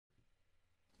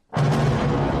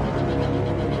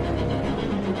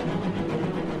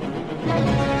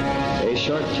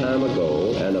time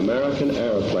ago, an American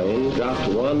airplane dropped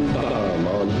one bomb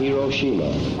on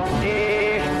Hiroshima.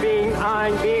 Ich bin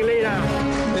ein Berliner.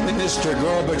 Mr.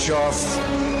 Gorbachev,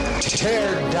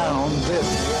 tear down this.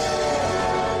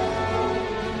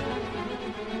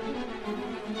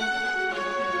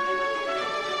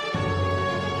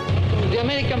 The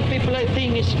American people, I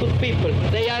think, is good people.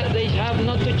 They have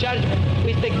not to charge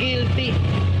with the guilty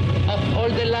of all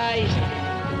the lies.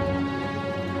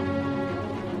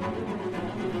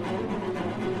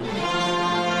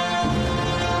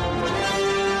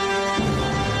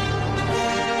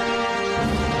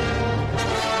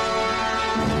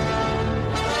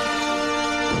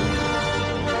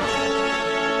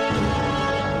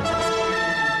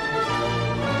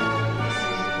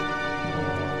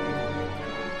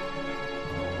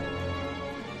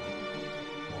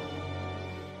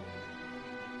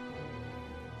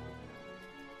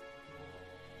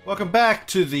 Welcome back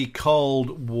to the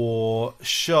Cold War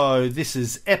show. This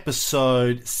is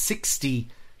episode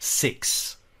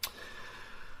 66.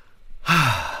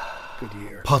 Good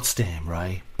year. Potsdam,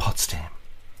 Ray. Potsdam.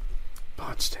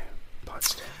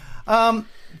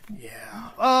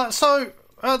 Yeah. So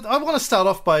I want to start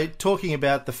off by talking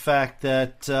about the fact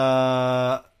that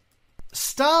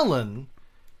Stalin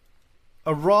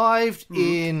arrived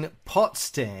in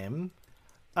Potsdam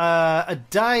a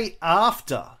day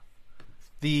after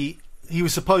he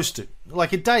was supposed to,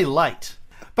 like a day late.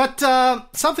 But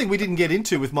something we didn't get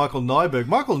into with Michael Nyberg.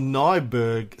 Michael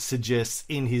Nyberg suggests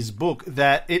in his book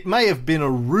that it may have been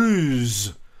a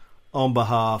ruse on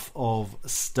behalf of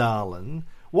Stalin.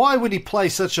 Why would he play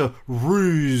such a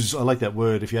ruse? I like that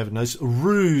word, if you haven't noticed.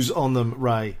 Ruse on them,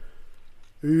 Ray.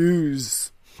 Ruse.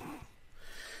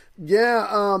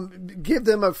 Yeah, give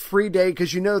them a free day,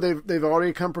 because you know they've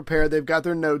already come prepared. They've got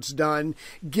their notes done.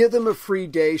 Give them a free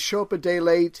day. Show up a day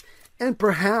late, and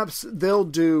perhaps they'll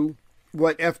do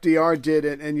what FDR did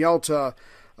in Yalta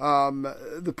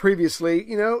the previously.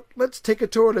 You know, let's take a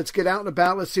tour. Let's get out and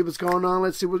about. Let's see what's going on.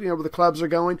 Let's see what where the clubs are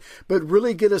going. But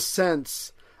really get a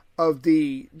sense of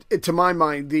to my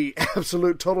mind, the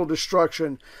absolute total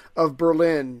destruction of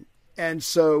Berlin. And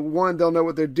so, one, they'll know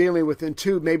what they're dealing with, and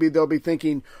two, maybe they'll be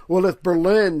thinking, well, if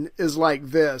Berlin is like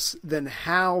this, then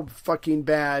how fucking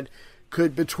bad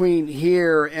could between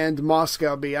here and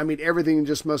Moscow be? I mean, everything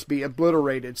just must be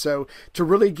obliterated. So to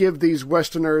really give these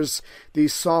Westerners,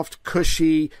 these soft,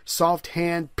 cushy,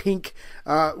 soft-hand, pink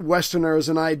Westerners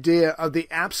an idea of the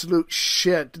absolute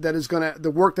shit that is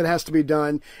the work that has to be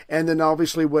done, and then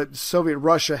obviously what Soviet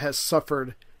Russia has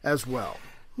suffered as well.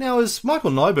 Now, as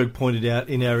Michael Nyberg pointed out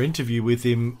in our interview with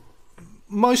him,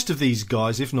 most of these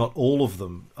guys, if not all of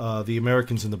them, the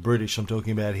Americans and the British I'm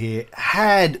talking about here,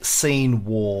 had seen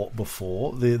war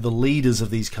before. The leaders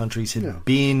of these countries had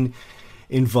been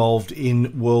involved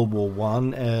in World War I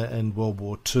and World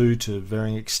War II to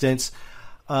varying extents.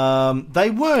 They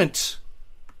weren't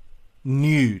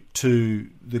new to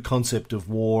the concept of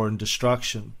war and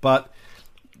destruction, but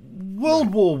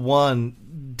World War I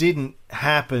didn't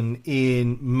happen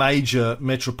in major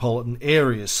metropolitan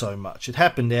areas so much. It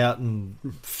happened out in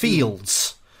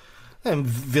fields and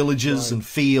villages and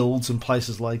fields and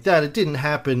places like that. It didn't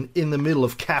happen in the middle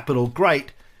of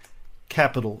great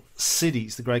capital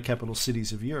cities, the great capital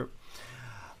cities of Europe.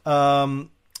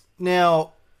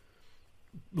 Now,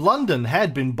 London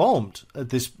had been bombed at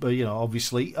this,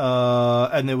 obviously,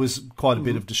 and there was quite a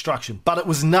bit of destruction, but it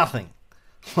was nothing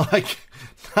like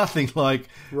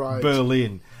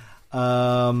Berlin.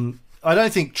 I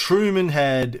don't think Truman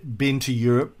had been to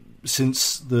Europe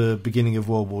since the beginning of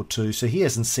World War II, so he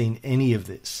hasn't seen any of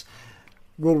this.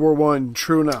 World War I,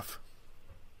 true enough.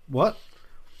 What?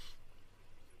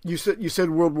 You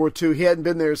said World War II. He hadn't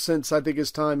been there since, I think, his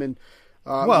time in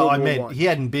he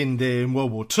hadn't been there in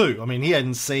World War II. I mean, he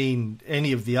hadn't seen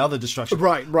any of the other destruction.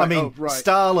 Right. I mean,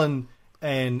 Stalin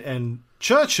and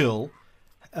Churchill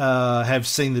have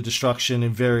seen the destruction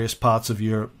in various parts of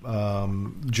Europe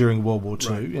during World War II.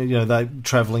 Right. You know, they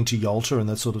travelling to Yalta and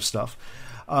that sort of stuff.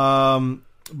 But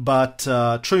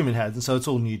Truman hadn't, so it's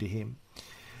all new to him.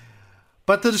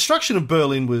 But the destruction of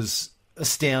Berlin was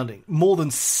astounding. More than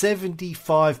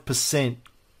 75%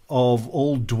 of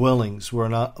all dwellings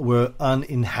were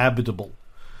uninhabitable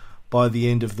by the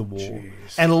end of the war.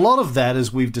 Jeez. And a lot of that,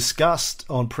 as we've discussed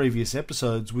on previous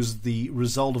episodes, was the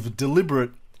result of a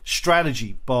deliberate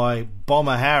strategy by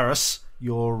Bomber Harris,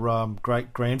 your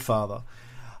great-grandfather,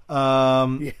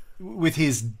 with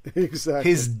his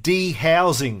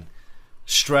de-housing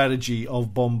strategy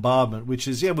of bombardment, which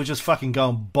is, we'll just fucking go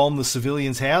and bomb the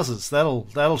civilians' houses.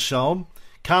 That'll show them.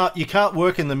 You can't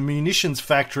work in the munitions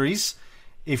factories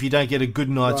if you don't get a good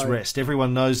night's rest.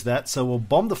 Everyone knows that, so we'll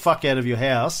bomb the fuck out of your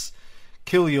house,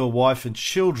 kill your wife and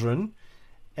children,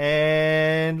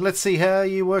 and let's see how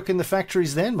you work in the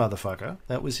factories then, motherfucker.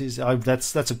 That was his.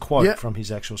 That's a quote from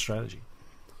his actual strategy.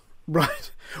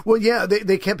 Right. Well, yeah,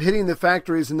 they kept hitting the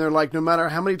factories, and they're like, no matter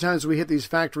how many times we hit these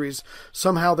factories,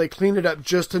 somehow they clean it up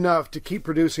just enough to keep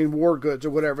producing war goods or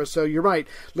whatever. So you're right.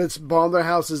 Let's bomb their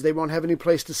houses. They won't have any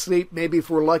place to sleep. Maybe if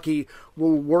we're lucky,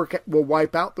 we'll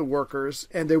wipe out the workers,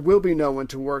 and there will be no one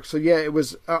to work. So yeah, it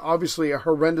was obviously a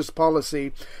horrendous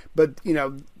policy, but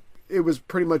it was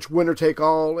pretty much winner take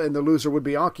all, and the loser would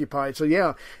be occupied. So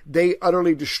yeah, they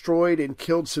utterly destroyed and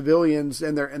killed civilians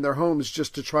and their homes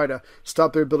just to try to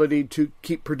stop their ability to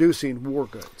keep producing war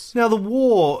goods. Now, the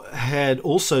war had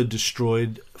also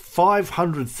destroyed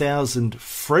 500,000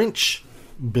 French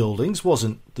buildings.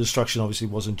 Destruction obviously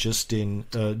wasn't just in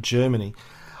Germany.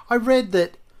 I read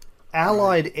that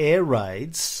Allied air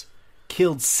raids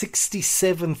killed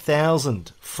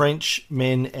 67,000 French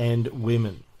men and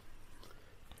women.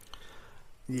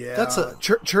 Yeah,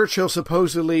 Churchill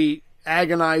supposedly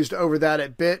agonized over that a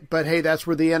bit, but hey, that's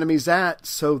where the enemy's at,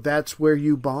 so that's where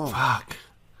you bomb. Fuck.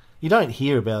 You don't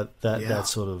hear about that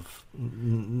sort of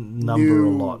number a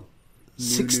lot.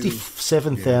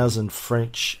 67,000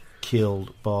 French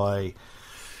killed by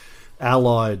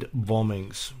Allied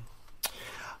bombings.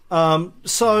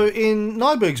 So in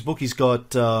Nyberg's book, he's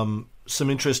got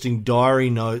some interesting diary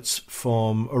notes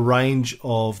from a range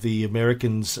of the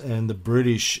Americans and the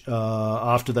British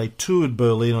after they toured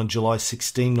Berlin on July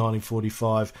 16,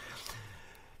 1945.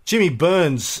 Jimmy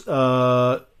Burns,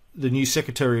 the new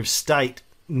Secretary of State,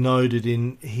 noted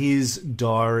in his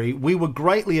diary, "We were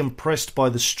greatly impressed by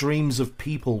the streams of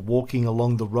people walking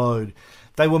along the road.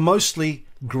 They were mostly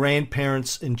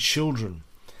grandparents and children.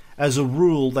 As a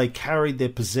rule, they carried their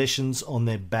possessions on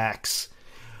their backs.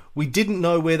 We didn't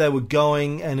know where they were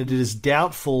going, and it is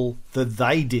doubtful that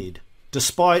they did.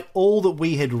 Despite all that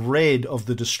we had read of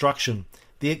the destruction,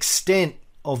 the extent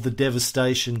of the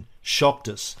devastation shocked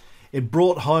us. It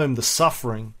brought home the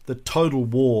suffering that total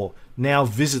war now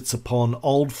visits upon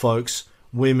old folks,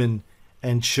 women,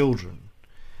 and children."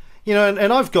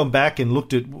 And I've gone back and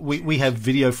looked at, we have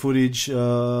video footage,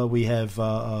 we have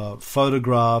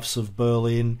photographs of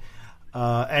Berlin,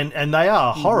 and they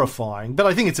are horrifying. But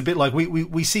I think it's a bit like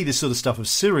we see this sort of stuff of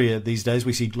Syria these days.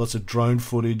 We see lots of drone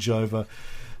footage over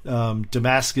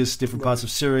Damascus, different parts of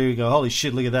Syria. You go, holy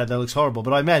shit, look at that looks horrible.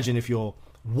 But I imagine if you're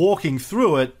walking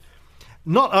through it,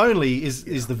 not only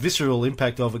is the visceral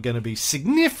impact of it going to be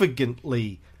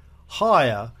significantly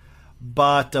higher,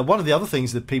 but one of the other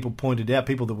things that people pointed out,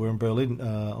 people that were in Berlin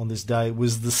on this day,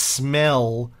 was the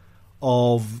smell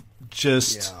of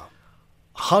just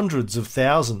hundreds of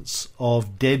thousands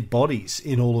of dead bodies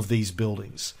in all of these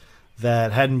buildings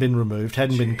that hadn't been removed,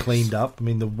 hadn't been cleaned up. I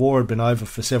mean, the war had been over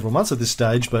for several months at this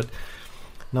stage, but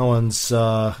no one's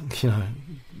had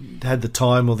the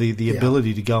time or the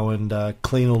ability to go and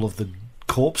clean all of the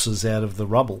corpses out of the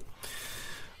rubble.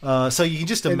 So you can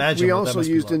just imagine what that must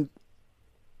be like.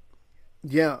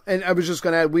 Yeah, and I was just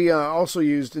going to add, we also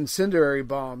used incendiary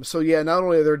bombs. So yeah, not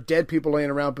only are there dead people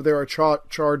laying around, but there are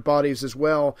charred bodies as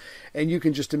well. And you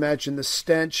can just imagine the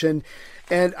stench. And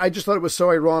I just thought it was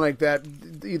so ironic that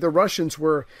the Russians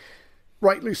were,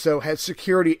 rightly so, had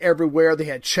security everywhere. They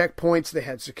had checkpoints, they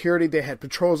had security, they had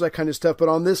patrols, that kind of stuff. But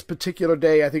on this particular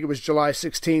day, I think it was July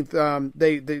 16th,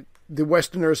 the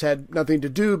Westerners had nothing to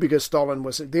do because Stalin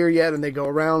wasn't there yet, and they go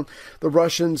around. The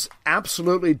Russians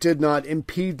absolutely did not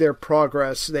impede their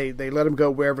progress. They let them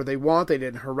go wherever they want. They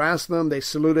didn't harass them. They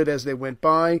saluted as they went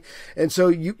by. And so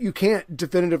you can't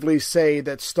definitively say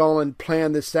that Stalin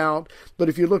planned this out, but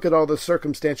if you look at all the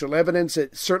circumstantial evidence,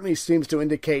 it certainly seems to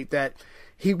indicate that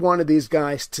he wanted these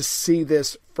guys to see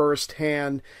this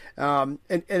firsthand, and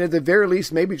at the very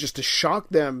least, maybe just to shock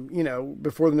them,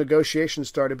 before the negotiations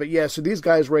started. But yeah, so these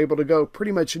guys were able to go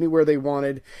pretty much anywhere they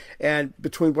wanted, and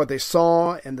between what they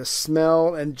saw and the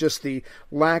smell and just the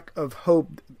lack of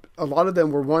hope, a lot of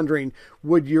them were wondering,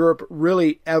 would Europe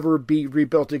really ever be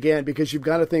rebuilt again? Because you've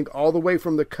got to think all the way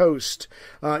from the coast,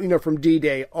 from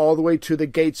D-Day, all the way to the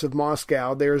gates of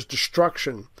Moscow, there's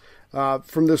destruction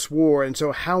from this war. And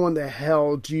so how in the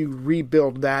hell do you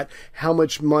rebuild that? How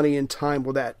much money and time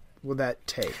will that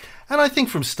take? And I think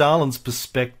from Stalin's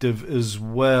perspective as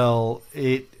well,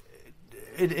 it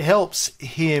helps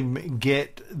him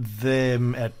get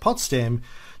them at Potsdam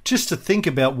just to think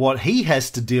about what he has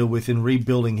to deal with in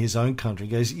rebuilding his own country.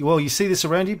 He goes, well, you see this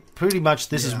around you? Pretty much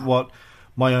this is what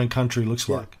my own country looks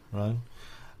like, right?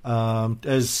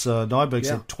 As Nyberg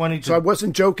said, 20 to... So I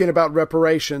wasn't joking about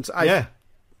reparations.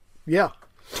 Yeah.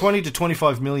 20 to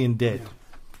 25 million dead.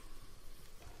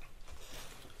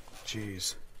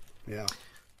 Jeez. Yeah.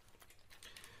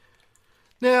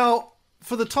 Now,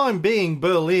 for the time being,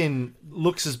 Berlin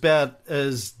looks about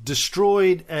as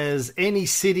destroyed as any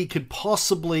city could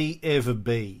possibly ever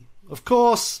be. Of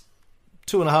course,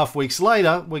 2.5 weeks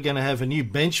later, we're going to have a new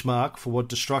benchmark for what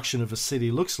destruction of a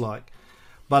city looks like.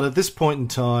 But at this point in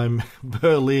time,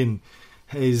 Berlin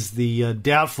is the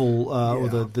doubtful or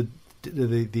the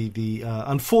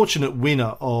unfortunate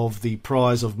winner of the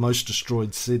prize of most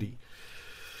destroyed city.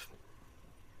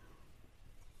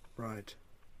 Right.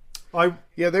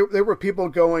 There were people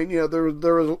going. There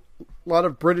was a lot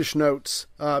of British notes.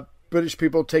 British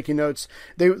people taking notes.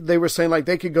 They were saying like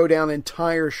they could go down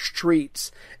entire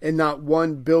streets and not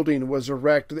one building was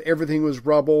erect. Everything was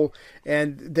rubble,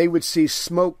 and they would see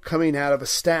smoke coming out of a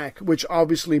stack, which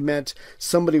obviously meant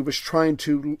somebody was trying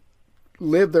to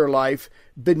live their life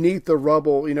beneath the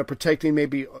rubble, protecting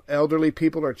maybe elderly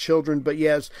people or children. But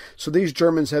yes, so these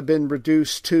Germans have been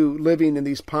reduced to living in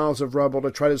these piles of rubble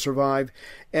to try to survive.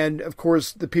 And of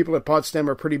course, the people at Potsdam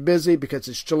are pretty busy because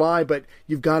it's July, but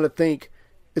you've got to think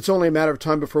it's only a matter of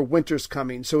time before winter's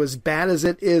coming. So as bad as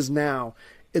it is now,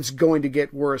 it's going to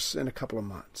get worse in a couple of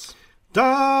months.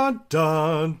 Dun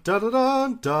dun dun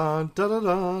dun dun dun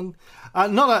dun.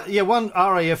 One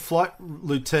RAF flight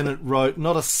lieutenant wrote,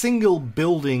 "Not a single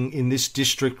building in this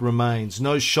district remains.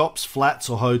 No shops, flats,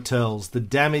 or hotels. The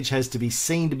damage has to be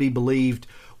seen to be believed.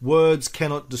 Words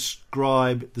cannot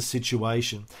describe the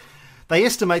situation." They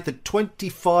estimate that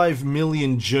 25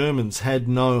 million Germans had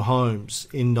no homes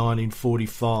in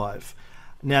 1945.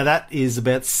 Now, that is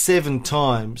about 7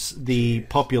 times the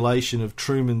population of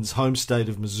Truman's home state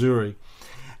of Missouri.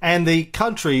 And the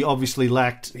country obviously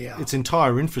lacked its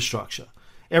entire infrastructure.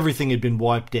 Everything had been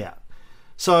wiped out.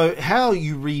 So how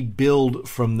you rebuild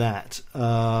from that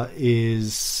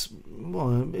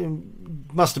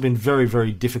must have been very,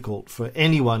 very difficult for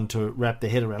anyone to wrap their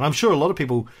head around. I'm sure a lot of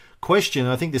people question,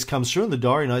 and I think this comes through in the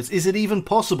diary notes, is it even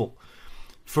possible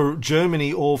for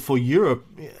Germany or for Europe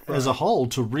as a whole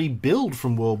to rebuild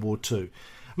from World War II?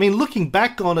 I mean, looking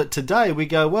back on it today, we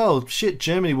go, well, shit,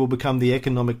 Germany will become the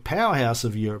economic powerhouse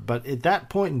of Europe. But at that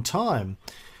point in time,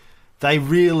 they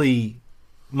really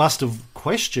must have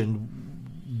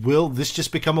questioned, will this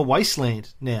just become a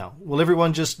wasteland now? Will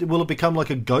it become like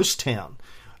a ghost town,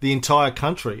 the entire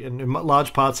country and in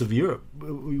large parts of Europe?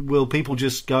 Will people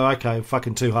just go, okay,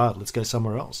 fucking too hard, let's go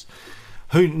somewhere else?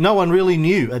 No one really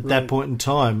knew at that point in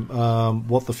time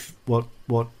what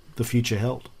the future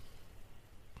held.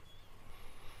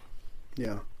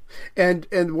 Yeah,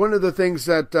 and one of the things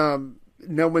that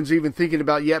no one's even thinking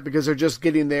about yet because they're just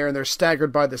getting there and they're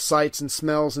staggered by the sights and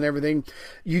smells and everything.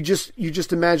 You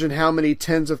just imagine how many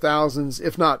tens of thousands,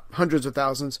 if not hundreds of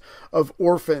thousands, of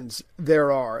orphans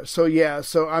there are. So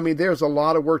I mean, there's a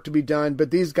lot of work to be done,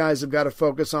 but these guys have got to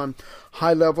focus on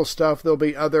high level stuff. There'll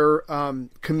be other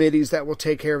committees that will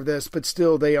take care of this, but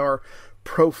still they are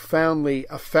profoundly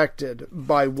affected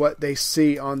by what they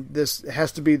see on this. It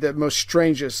has to be the most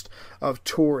strangest of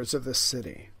tours of this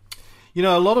city.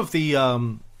 A lot of the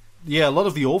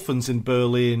orphans in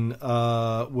Berlin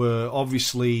were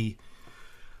obviously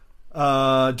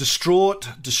distraught,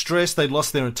 distressed. They'd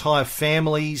lost their entire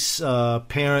families,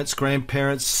 parents,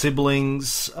 grandparents,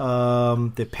 siblings,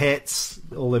 their pets,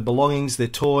 all their belongings, their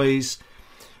toys.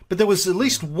 But there was at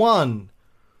least one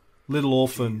little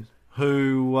orphan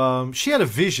who she had a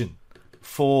vision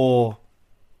for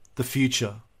the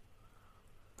future.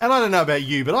 And I don't know about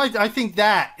you, but I think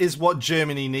that is what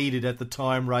Germany needed at the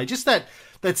time, Ray. Just that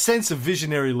sense of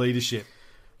visionary leadership.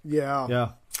 Yeah. Yeah.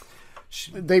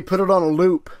 They put it on a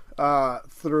loop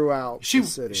throughout the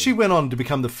city. She went on to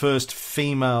become the first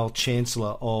female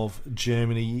chancellor of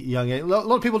Germany. A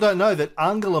lot of people don't know that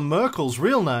Angela Merkel's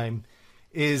real name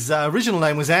original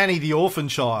name was Annie the Orphan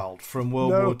Child from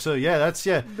World War II. Yeah,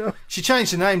 No. She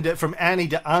changed her name from Annie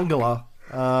to Angela.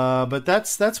 But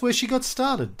that's where she got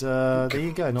started. There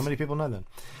you go. Not many people know that.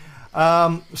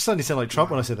 I'm starting to sound like Trump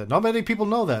when I said that. Not many people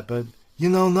know that, but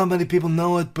not many people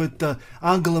know it. But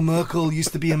Angela Merkel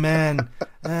used to be a man,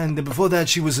 and before that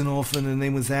she was an orphan, and her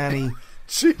name was Annie.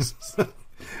 Jesus.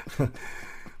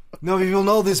 No people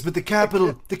know this, but the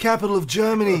capital of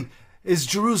Germany is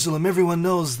Jerusalem. Everyone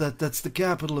knows that that's the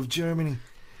capital of Germany.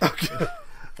 Okay.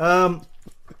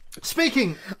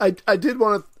 Speaking, I did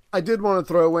want to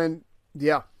throw in.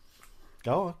 Yeah.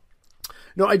 Go on.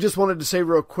 No, I just wanted to say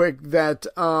real quick that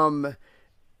World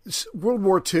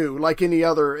War II, like any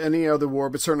other war,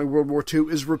 but certainly World War II,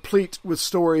 is replete with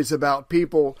stories about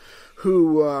people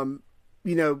who,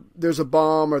 there's a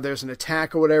bomb or there's an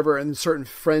attack or whatever, and certain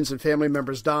friends and family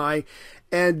members die.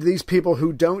 And these people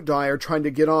who don't die are trying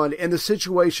to get on. And the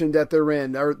situation that they're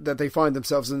in, or that they find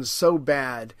themselves in, is so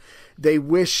bad They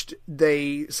wished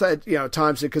they said,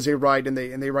 Time said, because they write and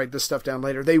they write this stuff down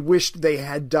later. They wished they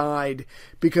had died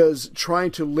because trying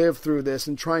to live through this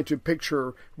and trying to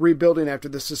picture rebuilding after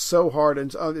this is so hard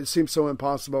and it seems so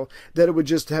impossible that it would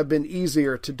just have been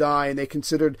easier to die. And they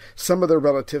considered some of their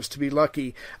relatives to be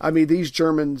lucky. I mean, these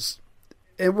Germans.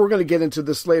 And we're going to get into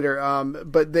this later,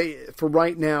 but for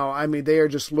right now, I mean, they are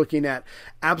just looking at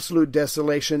absolute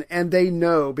desolation, and they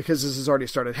know, because this has already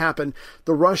started to happen,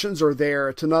 the Russians are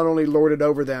there to not only lord it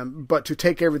over them, but to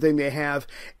take everything they have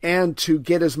and to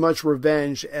get as much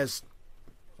revenge as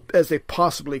they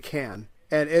possibly can.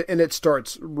 And it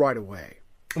starts right away.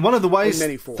 One of the ways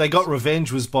they got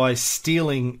revenge was by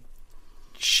stealing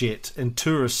shit and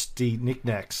touristy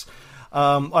knickknacks.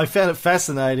 I found it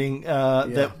fascinating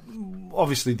that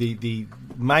obviously the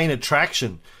main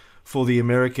attraction for the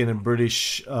American and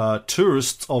British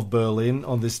tourists of Berlin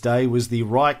on this day was the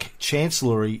Reich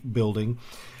Chancellery building,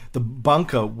 the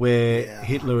bunker where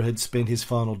Hitler had spent his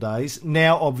final days.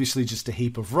 Now obviously just a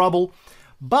heap of rubble,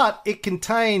 but it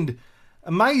contained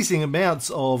amazing amounts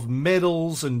of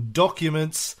medals and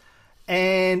documents,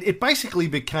 and it basically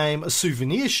became a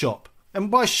souvenir shop. And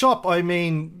by shop, I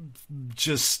mean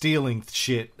just stealing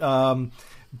shit.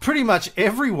 Pretty much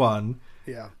everyone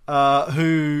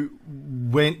who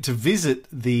went to visit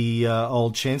the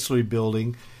old Chancellery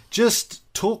building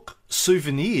just took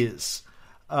souvenirs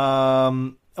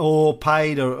or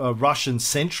paid a Russian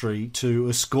sentry to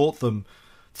escort them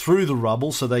through the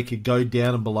rubble so they could go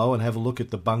down and below and have a look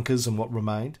at the bunkers and what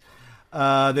remained.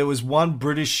 There was one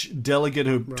British delegate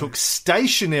who took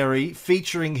stationery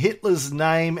featuring Hitler's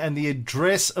name and the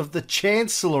address of the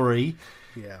Chancellery.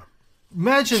 Yeah.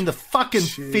 Imagine the fucking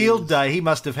field day he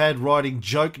must have had writing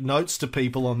joke notes to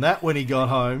people on that when he got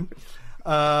home.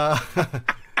 I'm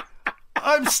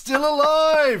still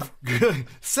alive.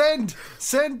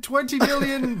 Send 20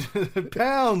 million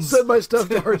pounds. Send my stuff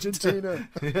to Argentina.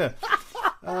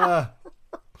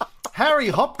 Harry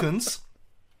Hopkins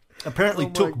apparently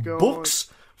took books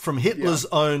from Hitler's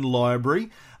own library.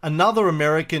 Another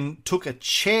American took a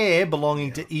chair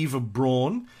belonging to Eva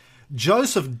Braun.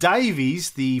 Joseph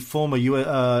Davies, the former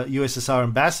USSR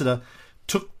ambassador,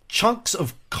 took chunks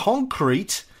of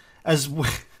concrete as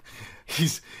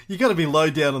you got to be low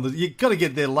down on you got to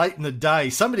get there late in the day.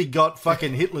 Somebody got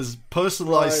fucking Hitler's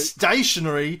personalized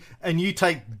stationery, and you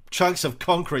take chunks of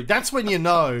concrete. That's when you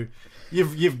know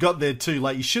you've got there too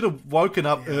late. You should have woken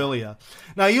up earlier.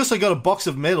 Now, he also got a box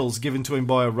of medals given to him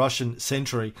by a Russian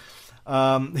sentry.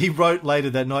 He wrote later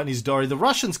that night in his diary, "The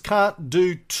Russians can't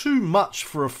do too much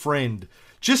for a friend,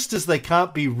 just as they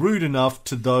can't be rude enough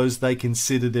to those they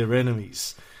consider their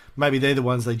enemies." Maybe they're the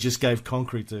ones they just gave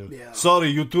concrete to. Yeah. "Sorry,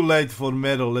 you're too late for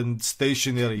medal and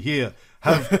stationery. Here,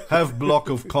 have block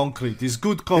of concrete. It's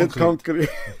good concrete.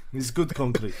 It's good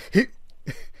concrete."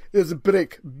 There's a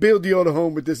brick. Build your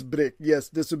home with this brick. Yes,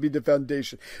 this will be the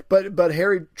foundation. But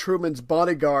Harry Truman's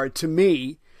bodyguard, to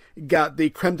me, got the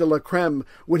creme de la creme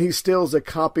when he steals a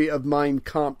copy of Mein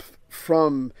Kampf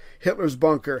from Hitler's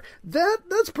bunker.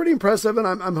 That's pretty impressive, and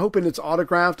I'm hoping it's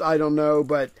autographed. I don't know,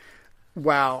 but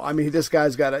wow. I mean, this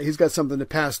guy's he's got something to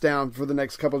pass down for the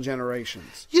next couple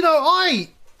generations. You know,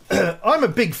 I'm a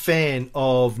big fan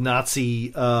of Nazi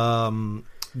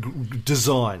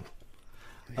design.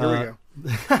 Here we go.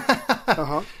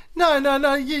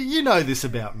 No. You know this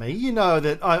about me. You know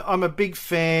that I'm a big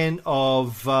fan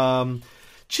of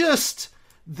just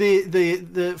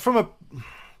the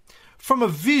from a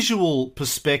visual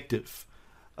perspective.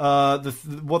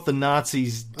 What the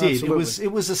Nazis did. Absolutely.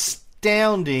 It was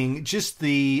astounding. Just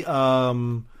the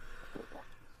from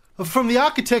the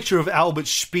architecture of Albert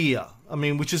Speer. I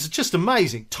mean, which is just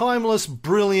amazing. Timeless,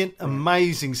 brilliant,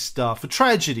 amazing stuff. A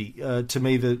tragedy to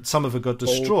me that some of it got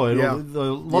destroyed.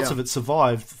 Lots of it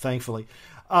survived, thankfully.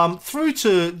 Through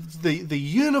to the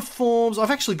uniforms. I've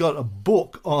actually got a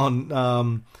book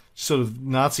on sort of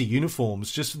Nazi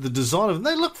uniforms, just the design of them.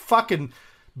 They look fucking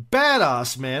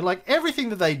badass, man. Like everything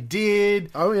that they did.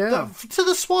 Oh, yeah. To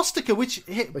the swastika, which...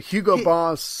 Hugo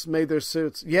Boss made their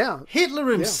suits. Yeah.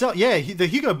 Hitler himself... Yeah, the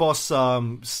Hugo Boss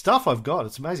stuff I've got.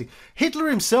 It's amazing. Hitler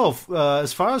himself,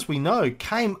 as far as we know,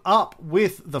 came up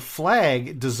with the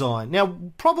flag design. Now,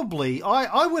 probably,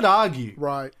 I would argue...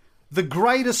 Right. The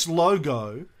greatest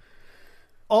logo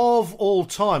of all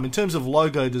time in terms of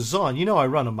logo design. You know, I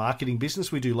run a marketing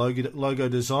business. We do logo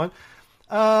design.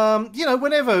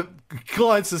 Whenever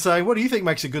clients are saying, "What do you think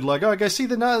makes a good logo?" I go, "See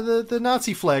the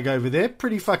Nazi flag over there?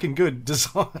 Pretty fucking good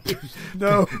design."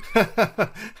 No.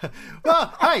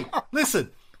 Well, hey,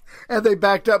 listen. And they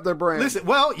backed up their brand. Listen,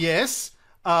 well, yes.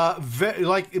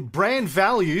 like brand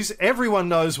values, everyone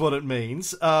knows what it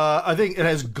means. I think it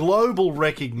has global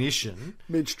recognition.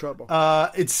 Means trouble.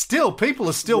 It's still, people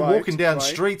are still walking down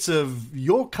streets of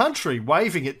your country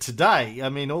waving it today. I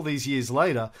mean, all these years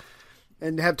later.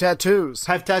 And have tattoos.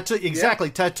 Exactly.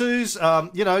 Yeah. Tattoos.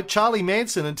 Charlie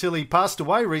Manson, until he passed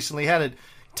away recently, had it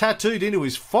tattooed into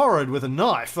his forehead with a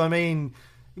knife. I mean,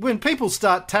 when people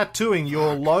start tattooing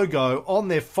your logo on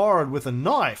their forehead with a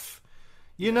knife,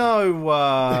 you're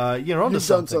onto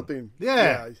something.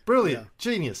 Yeah, brilliant,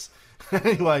 genius.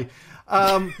 Anyway,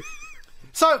 but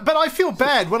I feel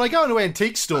bad when I go into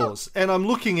antique stores and I'm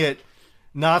looking at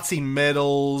Nazi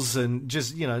medals and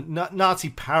just Nazi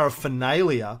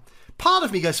paraphernalia. Part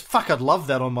of me goes, "Fuck, I'd love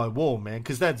that on my wall, man,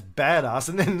 because that's badass."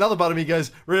 And then another part of me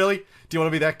goes, "Really? Do you want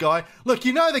to be that guy?" Look,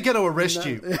 they're going to arrest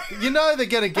you. They're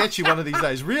going to get you one of these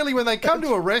days. Really, when they come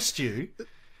to arrest you.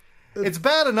 It's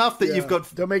bad enough that you've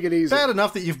got. Don't make it easy. Bad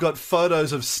enough that you've got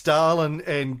photos of Stalin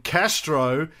and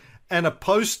Castro and a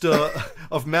poster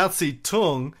of Mao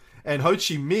Zedong and Ho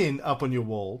Chi Minh up on your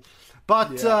wall.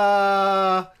 But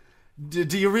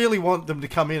do you really want them to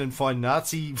come in and find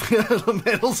Nazi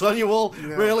medals on your wall?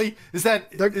 No. Really?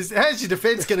 How's your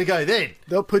defense going to go then?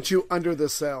 They'll put you under the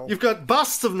cell. You've got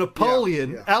busts of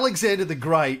Napoleon, Alexander the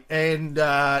Great, and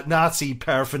Nazi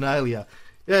paraphernalia.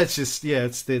 Yeah, it's just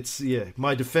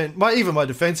my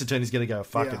defense attorney's going to go,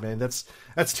 fuck it, man. That's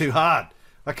too hard.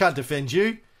 I can't defend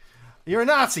you. You're a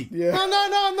Nazi. Yeah. No,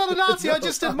 I'm not a Nazi. I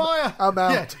just admire. I'm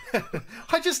out. Yeah.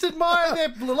 I just admire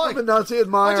their I'm a Nazi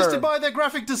admirer. I just admire their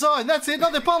graphic design. That's it.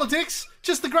 Not their politics.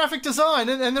 Just the graphic design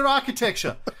and their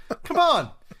architecture. Come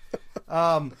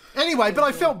on. Anyway, but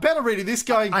I felt better reading this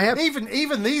going,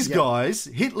 even these guys,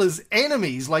 Hitler's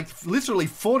enemies, like literally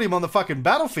fought him on the fucking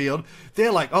battlefield.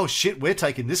 They're like, oh shit, we're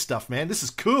taking this stuff, man. This is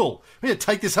cool. We're going to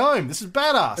take this home. This is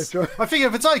badass. That's right. I figure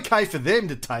if it's okay for them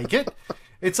to take it,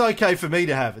 it's okay for me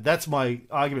to have it. That's my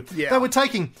argument. Yeah. They were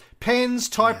taking pens,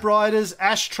 typewriters,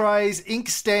 ashtrays,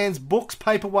 inkstands, books,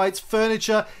 paperweights,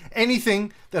 furniture,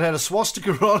 anything that had a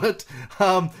swastika on it,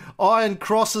 iron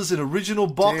crosses in original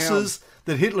boxes. Damn.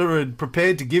 That Hitler had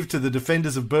prepared to give to the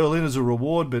defenders of Berlin as a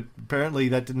reward, but apparently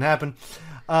that didn't happen.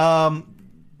 They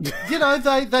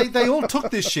all took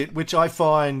this shit, which I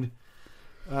find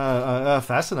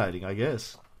fascinating, I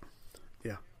guess.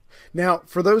 Yeah. Now,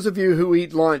 for those of you who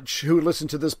eat lunch, who listen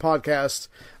to this podcast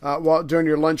during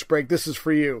your lunch break, this is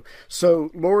for you. So,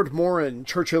 Lord Moran,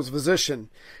 Churchill's physician,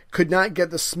 could not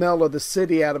get the smell of the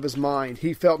city out of his mind.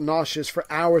 He felt nauseous for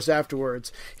hours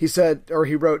afterwards. He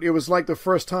wrote, "It was like the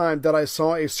first time that I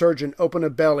saw a surgeon open a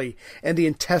belly and the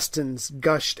intestines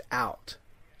gushed out."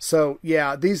 So,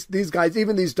 yeah, these guys,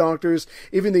 even these doctors,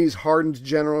 even these hardened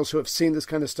generals who have seen this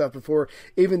kind of stuff before,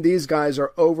 even these guys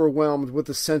are overwhelmed with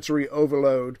the sensory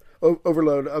overload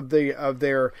of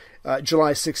their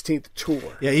July 16th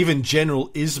tour. Yeah, even General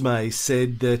Ismay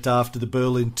said that after the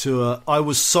Berlin tour, "I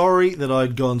was sorry that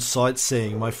I'd gone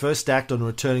sightseeing. My first act on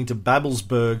returning to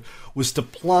Babelsberg was to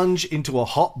plunge into a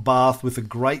hot bath with a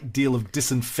great deal of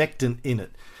disinfectant in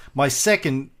it. My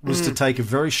second was to take a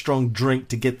very strong drink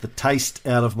to get the taste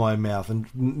out of my mouth." And,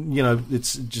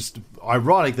 it's just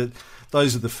ironic that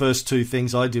those are the first two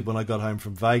things I did when I got home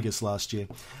from Vegas last year.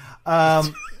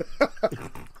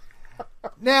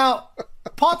 Now,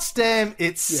 Potsdam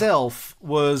itself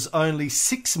was only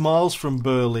 6 miles from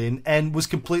Berlin and was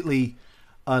completely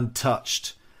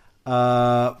untouched.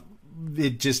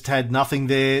 It just had nothing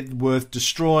there worth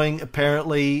destroying,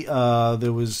 apparently.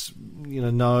 There was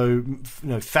no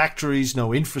factories,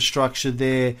 no infrastructure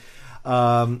there.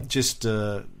 Just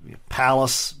a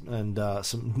palace and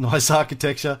some nice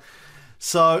architecture.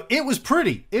 So it was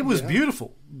pretty. It was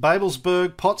beautiful.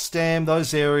 Babelsberg, Potsdam,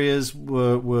 those areas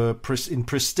were in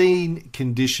pristine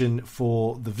condition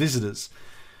for the visitors.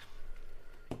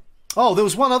 Oh, there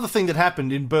was one other thing that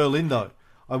happened in Berlin, though,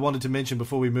 I wanted to mention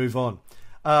before we move on.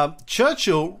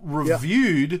 Churchill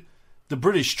reviewed the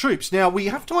British troops. Now, we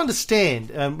have to understand,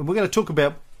 and we're going to talk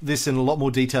about this in a lot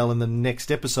more detail in the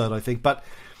next episode, I think, but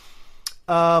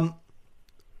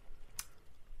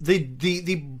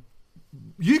the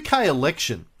UK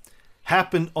election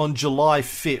happened on July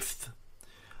 5th.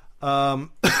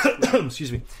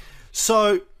 Excuse me.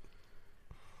 So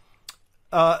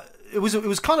it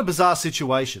was kind of a bizarre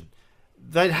situation.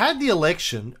 They'd had the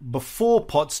election before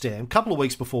Potsdam, a couple of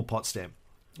weeks before Potsdam,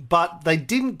 but they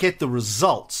didn't get the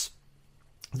results.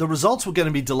 The results were going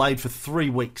to be delayed for 3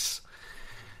 weeks.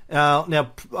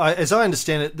 Now, as I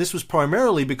understand it, this was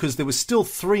primarily because there was still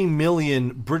 3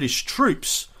 million British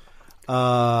troops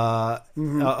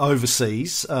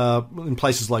overseas, in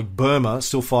places like Burma,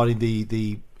 still fighting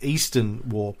the Eastern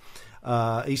War.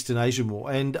 Eastern Asian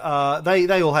War. And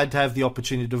they all had to have the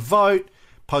opportunity to vote.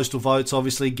 Postal votes,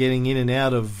 obviously, getting in and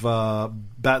out of the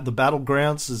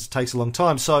battlegrounds takes a long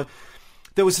time. So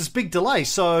there was this big delay.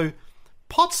 So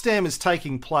Potsdam is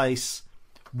taking place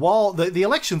while the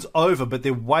election's over, but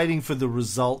they're waiting for the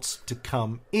results to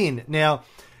come in. Now,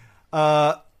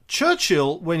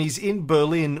 Churchill, when he's in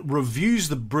Berlin, reviews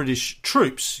the British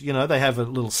troops. You know, they have a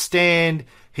little stand.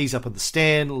 He's up at the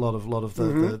stand. A lot of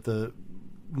the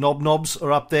knobs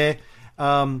are up there,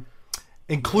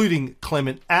 including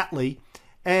Clement Attlee.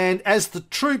 And as the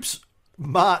troops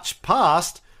march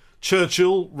past,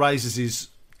 Churchill raises his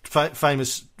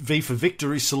famous V for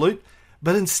Victory salute.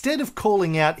 But instead of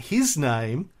calling out his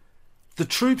name, the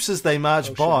troops, as they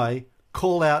march by,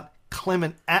 call out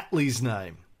Clement Attlee's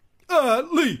name.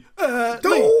 Lee.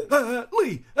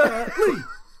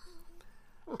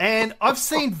 And I've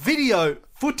seen video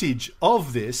footage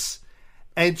of this,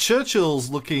 and Churchill's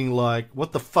looking like,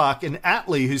 what the fuck? And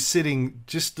Attlee, who's sitting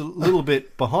just a little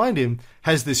bit behind him,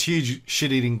 has this huge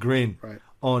shit-eating grin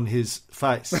on his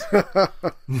face.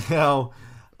 Now,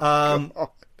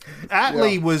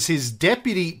 Attlee was his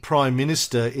deputy prime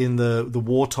minister in the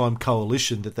wartime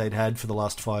coalition that they'd had for the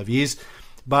last 5 years.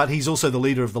 But he's also the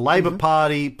leader of the Labour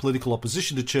Party, political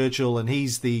opposition to Churchill, and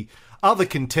he's the other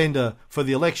contender for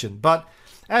the election. But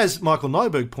as Michael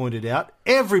Nyberg pointed out,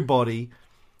 everybody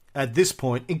at this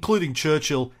point, including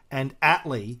Churchill and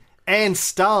Attlee and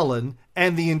Stalin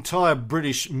and the entire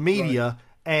British media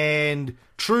and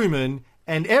Truman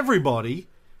and everybody,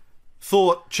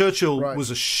 thought Churchill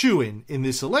was a shoo-in in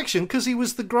this election because he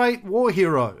was the great war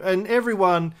hero, and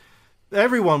everyone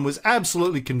was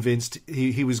absolutely convinced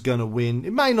he was going to win.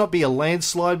 It may not be a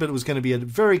landslide, but it was going to be a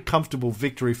very comfortable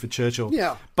victory for Churchill.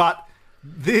 Yeah. But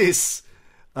this,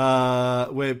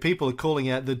 where people are calling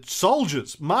out the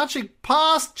soldiers marching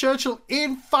past Churchill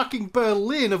in fucking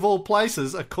Berlin, of all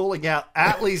places, are calling out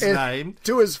Attlee's name.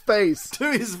 To his face.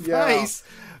 To his face.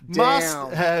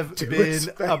 Must have been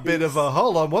a bit of a,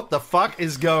 hold on, what the fuck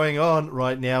is going on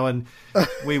right now? And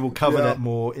we will cover that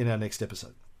more in our next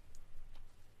episode.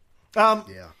 No,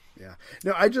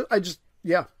 I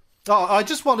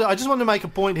just wanted to make a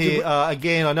point here.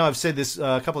 Again, I know I've said this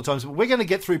a couple of times, but we're going to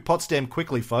get through Potsdam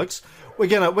quickly, folks. We're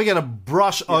gonna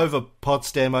brush over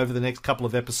Potsdam over the next couple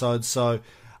of episodes. So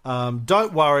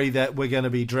don't worry that we're going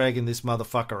to be dragging this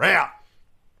motherfucker out.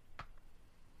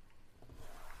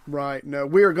 Right. No,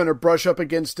 we are going to brush up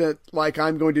against it like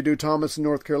I'm going to do Thomas in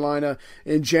North Carolina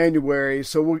in January.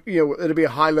 So it'll be a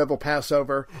high level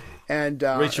Passover. And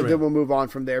then we'll move on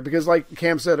from there. Because like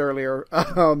Cam said earlier,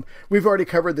 we've already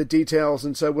covered the details.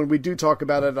 And so when we do talk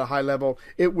about it at a high level,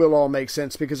 it will all make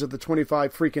sense because of the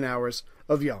 25 freaking hours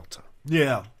of Yalta.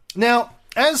 Yeah. Now,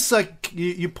 as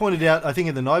you pointed out, I think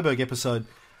in the Nyberg episode,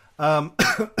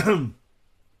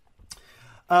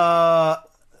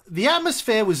 the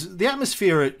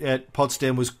atmosphere at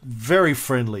Potsdam was very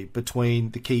friendly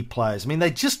between the key players. I mean,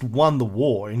 they just won the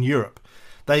war in Europe.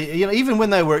 They, even when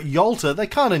they were at Yalta, they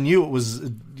kind of knew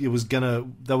they were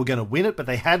gonna win it, but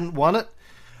they hadn't won it.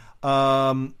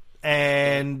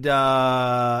 And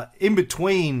in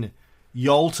between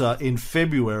Yalta in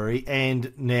February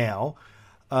and now,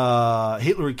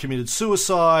 Hitler had committed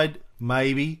suicide.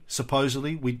 Maybe,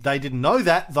 supposedly, they didn't know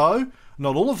that though.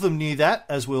 Not all of them knew that,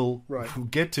 as we'll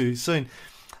get to soon.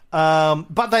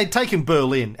 But they'd taken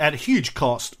Berlin at a huge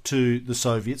cost to the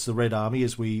Soviets, the Red Army,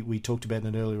 as we talked about in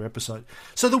an earlier episode.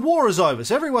 So the war is over.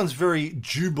 So everyone's very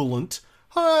jubilant.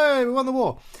 Hey, we won the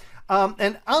war.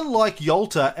 And unlike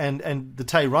Yalta and the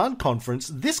Tehran conference,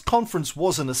 this conference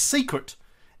wasn't a secret.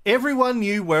 Everyone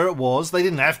knew where it was. They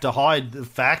didn't have to hide the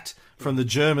fact from the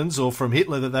Germans or from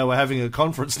Hitler that they were having a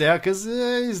conference now because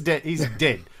he's dead. He's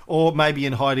dead. Or maybe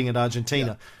in hiding in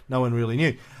Argentina. Yeah. No one really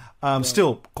knew.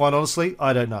 Still, quite honestly,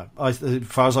 I don't know. As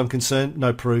far as I'm concerned,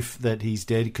 no proof that he's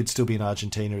dead. He could still be in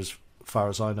Argentina as far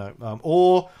as I know.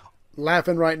 Or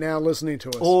laughing right now, listening to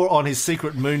us. Or on his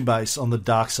secret moon base on the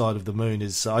dark side of the moon.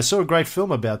 I saw a great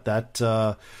film about that.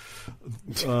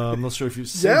 I'm not sure if you've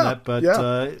seen that, but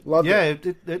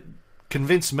it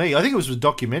convinced me. I think it was a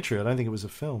documentary. I don't think it was a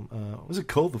film. What was it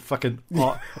called? The fucking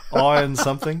Iron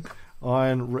something?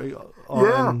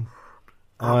 Iron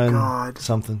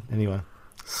something. Anyway.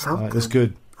 It was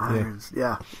good. Irons.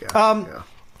 Yeah.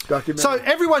 So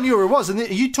everyone knew where it was, and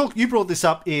you brought this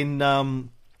up in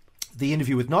the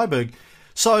interview with Nyberg.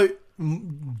 So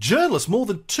journalists, more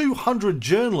than 200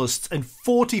 journalists and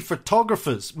 40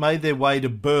 photographers made their way to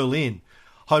Berlin,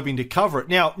 hoping to cover it.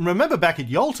 Now, remember back at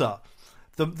Yalta,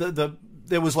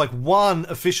 there was like one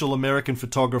official American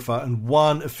photographer and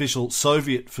one official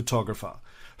Soviet photographer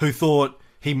who thought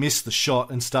he missed the shot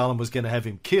and Stalin was going to have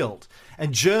him killed.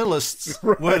 And journalists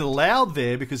weren't allowed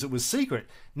there because it was secret.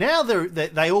 Now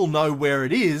they all know where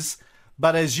it is,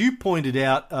 but as you pointed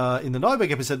out in the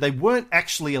Nybeg episode, they weren't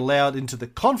actually allowed into the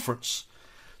conference.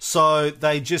 So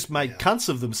they just made cunts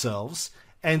of themselves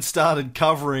and started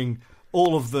covering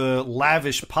all of the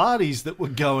lavish parties that were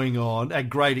going on at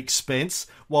great expense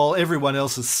while everyone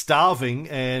else is starving.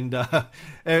 And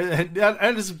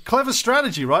it's a clever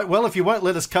strategy, right? Well, if you won't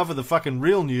let us cover the fucking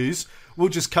real news, we'll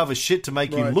just cover shit to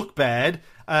make you look bad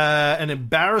and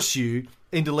embarrass you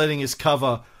into letting us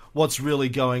cover what's really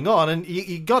going on. And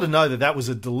you got to know that was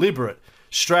a deliberate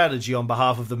strategy on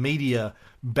behalf of the media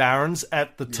barons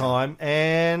at the time,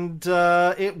 and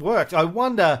it worked. I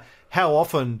wonder how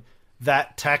often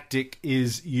that tactic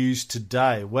is used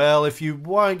today. Well, if you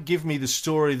won't give me the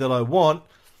story that I want,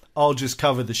 I'll just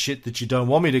cover the shit that you don't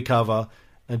want me to cover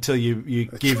until you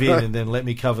give in and then let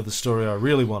me cover the story I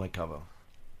really want to cover.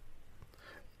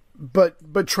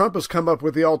 But Trump has come up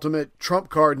with the ultimate trump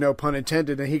card, no pun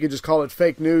intended, and he could just call it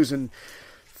fake news and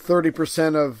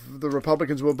 30% of the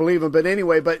Republicans will believe him. But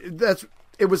anyway,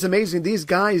 it was amazing. These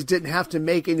guys didn't have to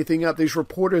make anything up. These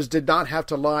reporters did not have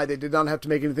to lie. They did not have to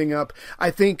make anything up.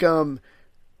 I think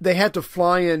they had to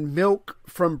fly in milk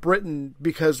from Britain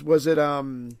because, was it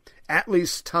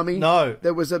Attlee's tummy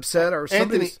that was upset or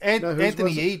something?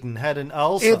 Anthony Eden had an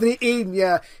ulcer. Anthony Eden,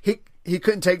 yeah. He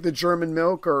couldn't take the German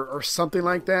milk or something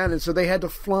like that. And so they had to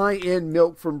fly in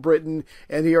milk from Britain.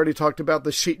 And he already talked about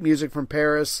the sheet music from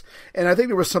Paris. And I think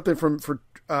there was something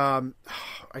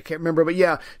I can't remember, but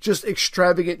yeah, just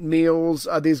extravagant meals.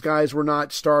 These guys were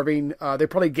not starving. They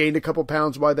probably gained a couple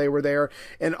pounds while they were there,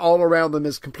 and all around them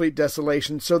is complete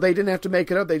desolation. So they didn't have to make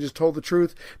it up. They just told the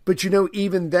truth. But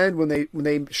even then, when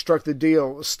they struck the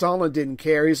deal, Stalin didn't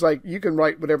care. He's like, you can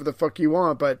write whatever the fuck you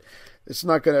want, but it's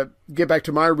not going to get back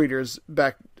to my readers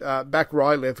back where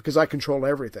I live because I control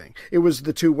everything. It was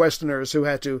the two Westerners who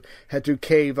had to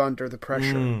cave under the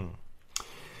pressure.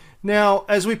 Now,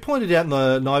 as we pointed out in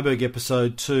the Nyberg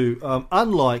episode too,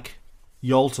 unlike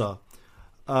Yalta,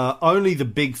 only the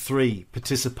big three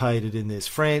participated in this.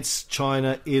 France,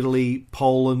 China, Italy,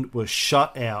 Poland were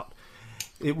shut out.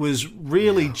 It was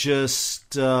really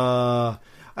just... I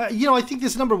think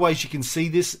there's a number of ways you can see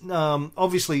this.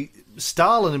 Obviously,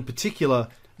 Stalin in particular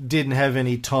didn't have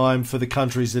any time for the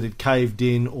countries that had caved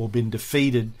in or been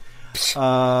defeated.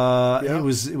 It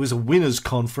was a winners'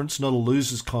 conference, not a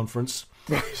losers' conference.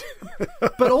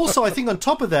 But also, I think on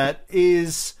top of that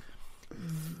is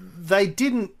they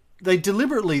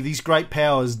deliberately, these great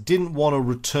powers didn't want to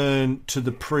return to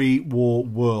the pre-war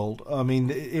world. I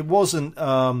mean, it wasn't,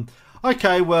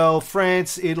 okay, well,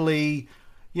 France, Italy,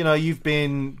 you've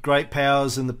been great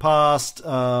powers in the past.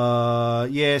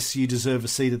 Yes, you deserve a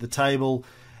seat at the table.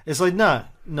 It's like, no,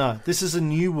 this is a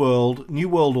new world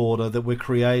order that we're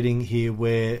creating here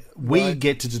where we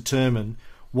get to determine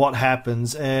what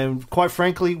happens, and quite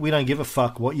frankly, we don't give a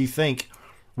fuck what you think.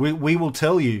 We will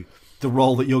tell you the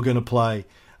role that you're going to play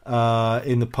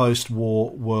in the post-war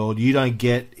world. You don't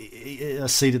get a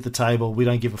seat at the table. We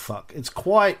don't give a fuck. It's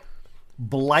quite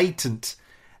blatant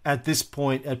at this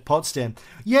point at Potsdam.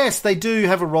 Yes, they do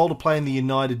have a role to play in the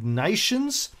United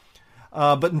Nations,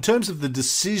 but in terms of the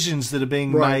decisions that are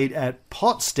being made at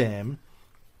Potsdam,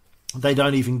 they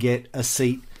don't even get a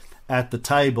seat at the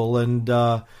table, and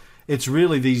it's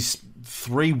really these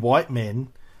three white men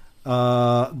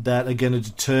that are going to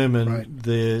determine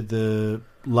the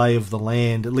lay of the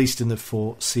land, at least in the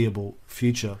foreseeable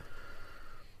future.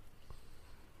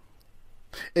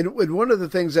 And one of the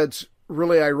things that's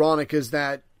really ironic is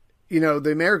that,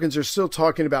 the Americans are still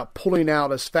talking about pulling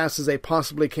out as fast as they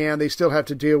possibly can. They still have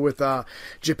to deal with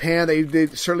Japan. They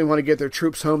certainly want to get their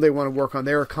troops home. They want to work on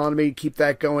their economy, keep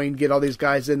that going, get all these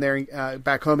guys in there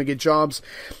back home and get jobs.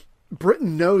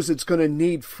 Britain knows it's going to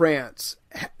need France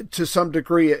to some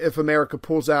degree if America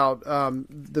pulls out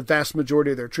the vast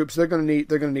majority of their troops. They're going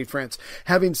to need France.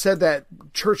 Having said that,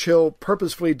 Churchill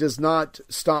purposefully does not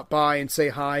stop by and say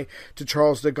hi to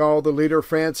Charles de Gaulle, the leader of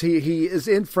France. He is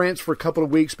in France for a couple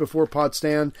of weeks before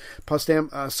Potsdam.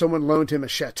 Someone loaned him a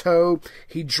chateau.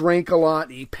 He drank a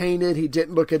lot. He painted. He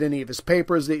didn't look at any of his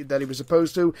papers that he was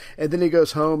supposed to. And then he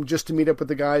goes home just to meet up with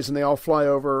the guys, and they all fly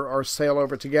over or sail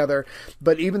over together.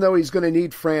 But even though he's going to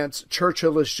need France,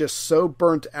 Churchill is just so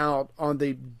burnt out on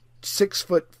the 6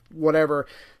 foot whatever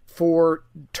 4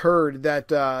 turd that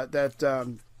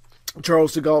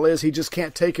Charles de Gaulle is. He just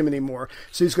can't take him anymore.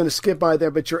 So he's going to skip by there.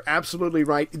 But you're absolutely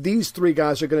right. These three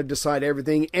guys are going to decide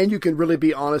everything. And you can really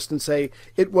be honest and say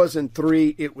it wasn't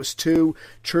 3, it was 2.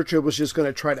 Churchill was just going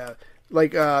to try to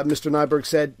like Mr. Nyberg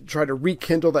said, try to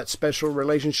rekindle that special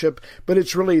relationship. But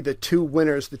it's really the two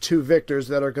winners, the two victors,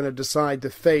 that are going to decide the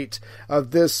fate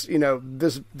of this,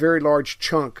 this very large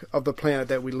chunk of the planet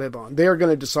that we live on. They are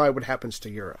going to decide what happens to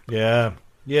Europe. Yeah.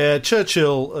 Yeah,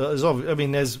 Churchill, as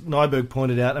Nyberg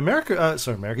pointed out,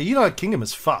 United Kingdom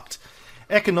is fucked.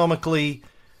 Economically,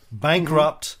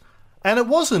 bankrupt. And it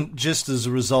wasn't just as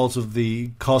a result of the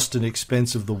cost and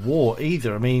expense of the war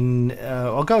either. I mean,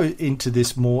 I'll go into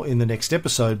this more in the next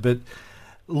episode, but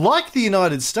like the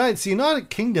United States, the United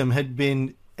Kingdom had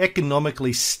been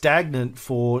economically stagnant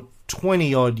for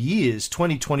 25 years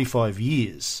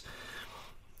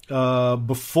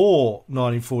before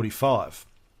 1945.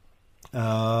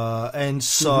 And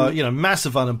so,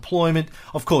 massive unemployment.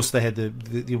 Of course, they had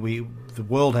the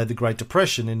world had the Great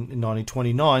Depression in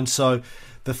 1929, so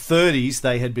the 30s,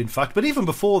 they had been fucked. But even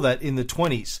before that, in the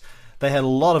 20s, they had a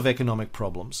lot of economic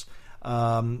problems,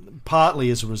 partly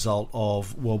as a result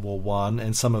of World War One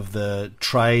and some of the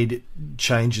trade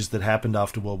changes that happened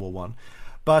after World War One.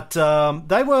 But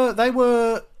they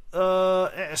were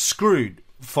screwed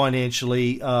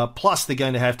financially. Plus, they're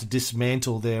going to have to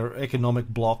dismantle their economic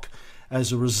bloc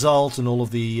as a result, and all of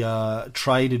the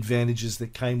trade advantages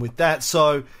that came with that.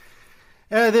 So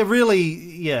they're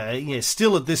really,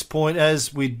 still at this point,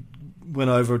 as we went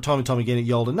over time and time again at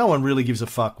Yalda, no one really gives a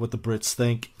fuck what the Brits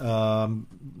think. And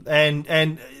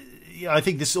I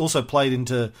think this also played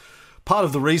into part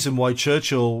of the reason why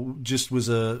Churchill just was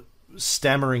a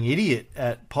stammering idiot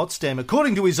at Potsdam.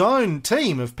 According to his own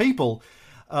team of people,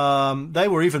 they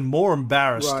were even more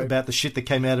embarrassed about the shit that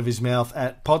came out of his mouth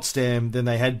at Potsdam than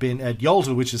they had been at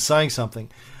Yalta, which is saying something.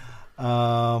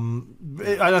 And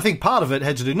I think part of it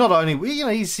had to do not only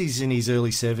he's in his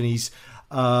early 70s.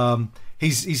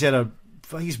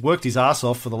 He's worked his ass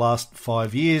off for the last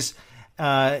 5 years.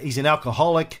 He's an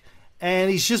alcoholic,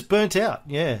 and he's just burnt out.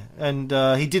 Yeah, and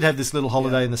he did have this little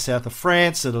holiday in the south of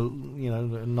France at a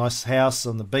nice house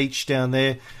on the beach down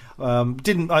there.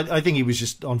 I think he was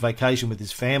just on vacation with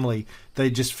his family. They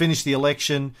just finished the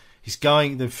election.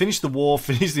 They finished the war,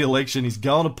 finished the election. He's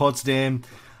going to Potsdam.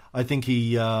 I think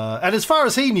and as far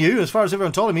as he knew, as far as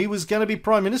everyone told him, he was going to be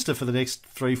Prime Minister for the next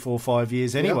 3, 4, 5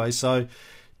 years anyway. Yep. So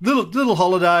little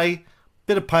holiday,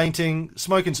 bit of painting,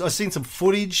 smoking. I've seen some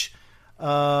footage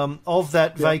of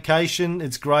that vacation.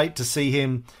 It's great to see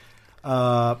him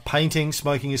painting,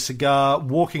 smoking a cigar,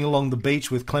 walking along the beach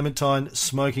with Clementine,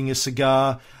 smoking a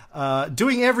cigar,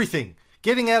 doing everything.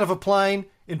 Getting out of a plane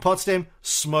in Potsdam,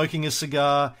 smoking a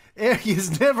cigar.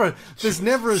 There's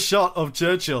never a shot of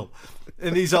Churchill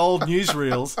in these old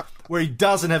newsreels where he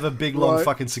doesn't have a big long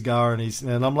fucking cigar,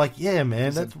 and I'm like, yeah,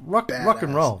 man, that's rock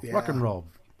and roll, rock and roll,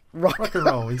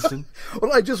 Winston.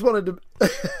 Well, I just wanted to.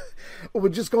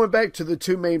 Well, just going back to the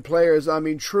two main players, I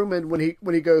mean, Truman, when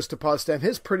he goes to Potsdam,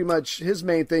 his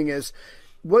main thing is,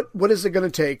 what is it going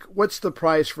to take? What's the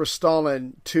price for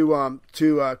Stalin to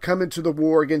come into the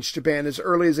war against Japan as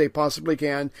early as they possibly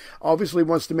can? Obviously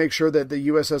wants to make sure that the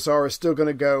USSR is still going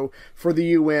to go for the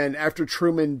UN after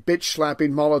Truman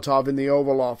bitch-slapping Molotov in the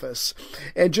Oval Office.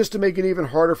 And just to make it even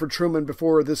harder for Truman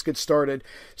before this gets started,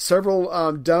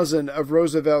 several dozen of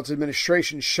Roosevelt's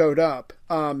administration showed up.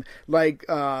 Like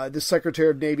the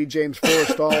Secretary of Navy, James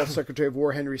Forrestal, Secretary of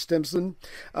War, Henry Stimson,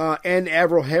 and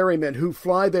Admiral Harriman, who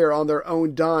fly there on their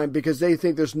own dime because they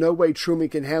think there's no way Truman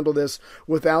can handle this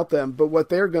without them. But what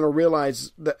they're going to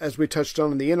realize, that, as we touched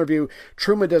on in the interview,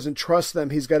 Truman doesn't trust them.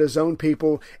 He's got his own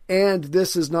people, and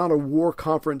this is not a war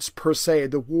conference per se.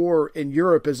 The war in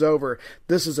Europe is over.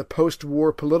 This is a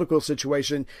post-war political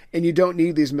situation, and you don't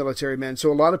need these military men.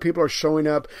 So a lot of people are showing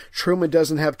up. Truman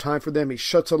doesn't have time for them. He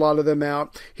shuts a lot of them out.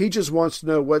 He just wants to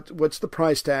know what's the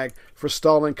price tag for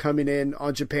Stalin coming in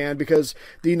on Japan, because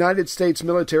the United States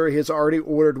military has already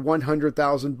ordered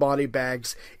 100,000 body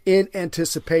bags in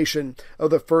anticipation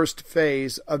of the first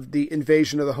phase of the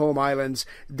invasion of the home islands.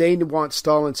 They want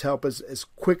Stalin's help as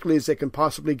quickly as they can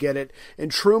possibly get it. And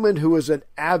Truman, who is an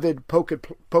avid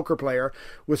poker player,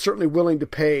 was certainly willing to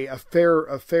pay a fair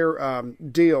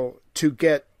deal to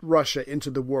get Russia into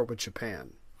the war with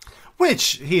Japan.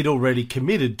 Which he had already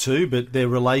committed to, but their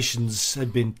relations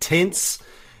had been tense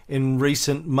in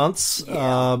recent months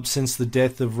since the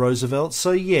death of Roosevelt.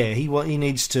 So, yeah, he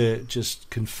needs to just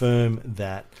confirm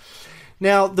that.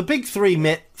 Now, the big three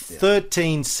met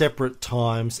 13 separate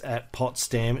times at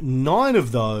Potsdam. 9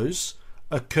 of those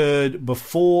occurred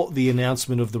before the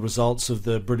announcement of the results of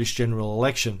the British general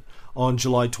election on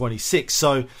July 26.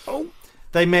 So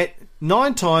they met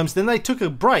 9 times, then they took a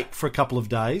break for a couple of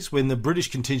days when the British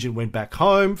contingent went back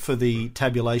home for the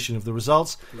tabulation of the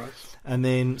results, and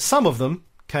then some of them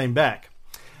came back.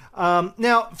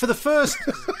 Now, for the first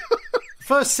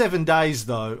First 7 days,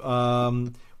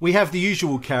 though, we have the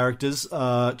usual characters,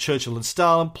 Churchill and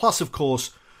Stalin, plus, of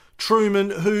course,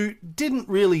 Truman, who didn't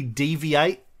really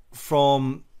deviate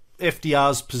from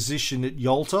FDR's position at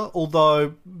Yalta,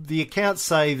 although the accounts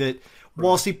say that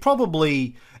whilst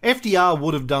FDR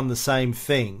would have done the same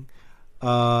thing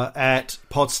at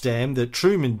Potsdam that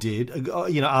Truman did,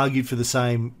 argued for the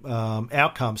same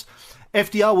outcomes,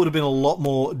 FDR would have been a lot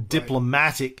more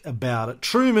diplomatic about it.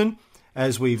 Truman,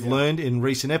 as we've learned in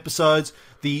recent episodes,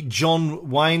 the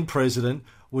John Wayne president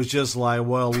was just like,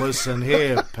 well, listen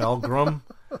here, Pilgrim,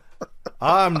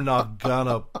 I'm not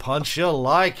gonna punch you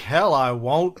like hell I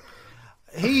won't.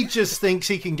 He just thinks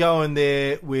he can go in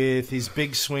there with his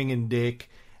big swinging dick.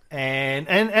 And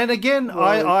again,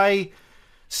 I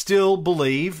still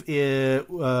believe, based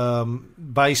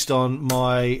on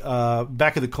my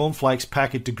back of the cornflakes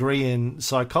packet degree in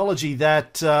psychology,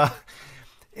 that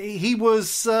he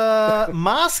was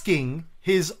masking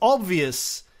his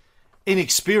obvious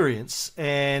inexperience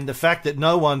and the fact that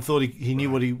no one thought he knew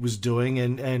what he was doing,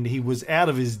 and he was out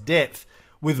of his depth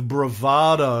with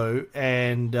bravado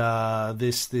and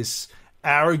this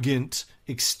arrogant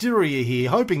exterior here,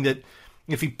 hoping that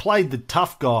if he played the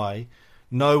tough guy,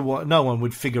 no one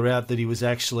would figure out that he was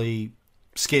actually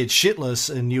scared shitless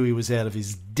and knew he was out of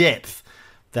his depth.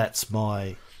 That's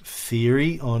my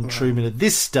theory on Truman at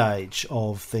this stage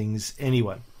of things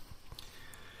anyway.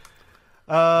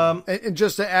 And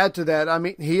just to add to that, I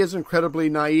mean, he is incredibly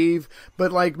naive,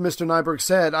 but like Mr. Nyberg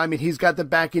said, I mean, he's got the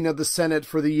backing of the Senate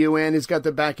for the UN. He's got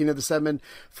the backing of the Senate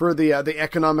for the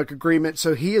economic agreement.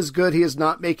 So he is good. He is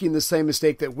not making the same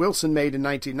mistake that Wilson made in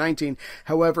 1919.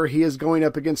 However, he is going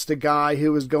up against a guy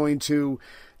who is going to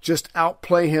just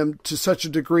outplay him to such a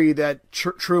degree that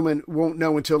Truman won't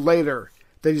know until later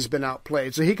that he's been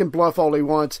outplayed. So he can bluff all he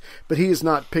wants, but he is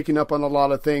not picking up on a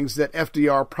lot of things that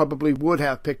FDR probably would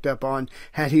have picked up on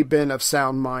had he been of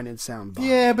sound mind and sound body.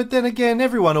 Yeah, but then again,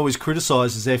 everyone always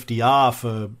criticises FDR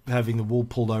for having the wool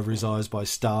pulled over his eyes by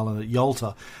Stalin at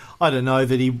Yalta. I don't know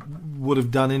that he would have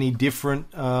done any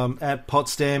different at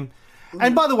Potsdam.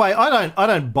 And by the way, I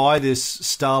don't buy this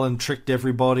Stalin tricked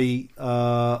everybody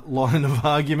line of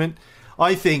argument.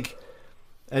 I think,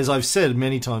 as I've said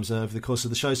many times over the course of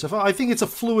the show so far, I think it's a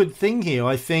fluid thing here.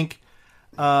 I think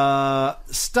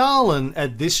Stalin,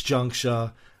 at this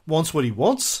juncture, wants what he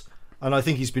wants, and I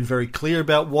think he's been very clear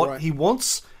about what he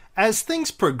wants. As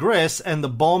things progress and the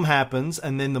bomb happens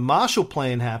and then the Marshall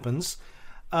Plan happens,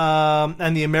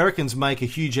 and the Americans make a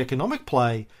huge economic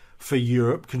play for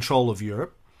Europe, control of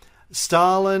Europe,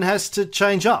 Stalin has to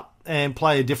change up and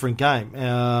play a different game.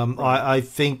 I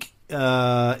think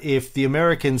if the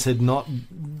Americans had not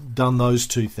done those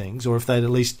two things, or if they'd at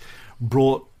least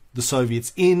brought the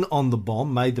Soviets in on the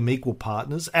bomb, made them equal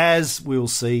partners, as we'll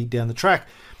see down the track,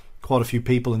 quite a few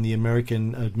people in the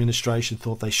American administration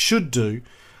thought they should do,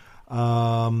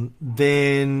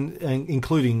 then,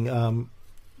 including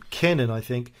Kennan, I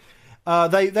think,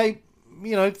 they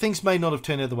things may not have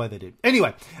turned out the way they did.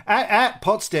 Anyway, at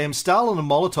Potsdam, Stalin and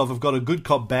Molotov have got a good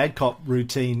cop, bad cop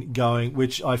routine going,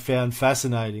 which I found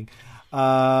fascinating.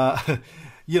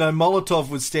 Molotov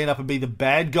would stand up and be the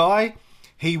bad guy.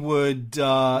 He would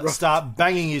start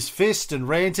banging his fist and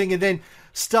ranting, and then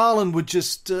Stalin would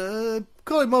just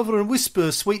call him over and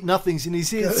whisper sweet nothings in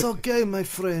his ear. It's okay, my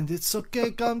friend. It's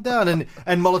okay. Calm down. And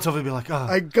Molotov would be like,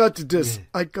 I got this. Yeah.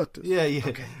 I got this. Yeah, yeah.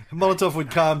 Okay. Molotov would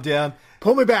calm down.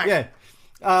 Pull me back. Yeah.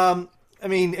 I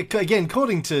mean, again,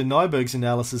 according to Nyberg's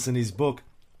analysis in his book,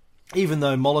 even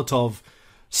though Molotov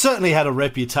certainly had a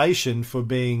reputation for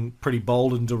being pretty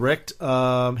bold and direct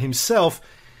himself,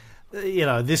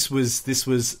 this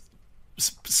was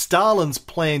Stalin's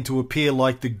plan to appear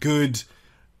like the good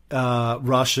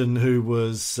Russian who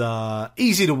was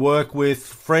easy to work with,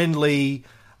 friendly,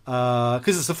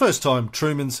 because it's the first time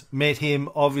Truman's met him.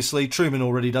 Obviously, Truman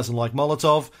already doesn't like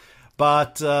Molotov,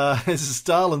 but this is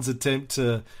Stalin's attempt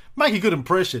to make a good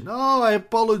impression. Oh, I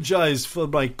apologize for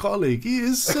my colleague. He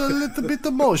is a little bit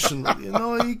emotional.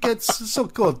 He gets so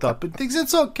caught up in things.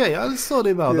 It's okay. I'll sort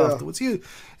him out afterwards.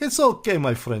 It's okay,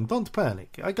 my friend. Don't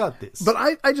panic. I got this. But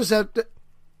I just have to...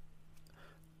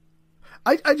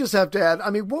 I just have to add, I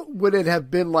mean, what would it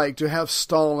have been like to have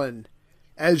Stalin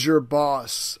as your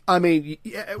boss? I mean,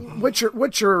 what's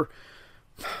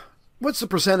the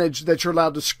percentage that you're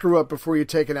allowed to screw up before you're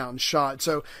taken out and shot?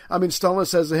 So, I mean, Stalin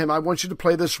says to him, I want you to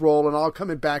play this role and I'll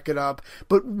come and back it up.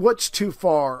 But what's too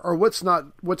far, or what's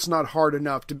not hard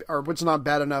enough or what's not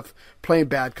bad enough playing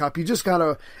bad cop? You just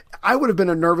gotta, I would have been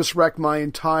a nervous wreck my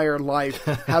entire life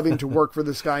having to work for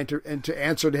this guy and to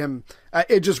answer to him.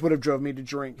 It just would have drove me to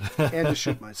drink and to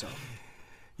shoot myself.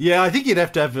 Yeah, I think you'd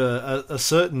have to have a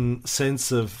certain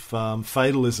sense of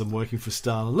fatalism working for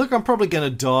Stalin. Look, I'm probably going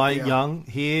to die young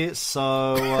here,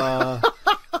 so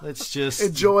let's just...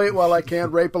 enjoy it while I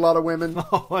can, rape a lot of women.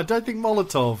 Oh, I don't think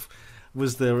Molotov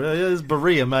was there. It was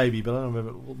Beria, maybe, but I don't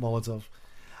remember Molotov.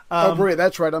 Beria,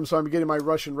 that's right. I'm sorry, I'm getting my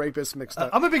Russian rapist mixed up.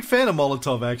 I'm a big fan of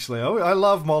Molotov, actually. I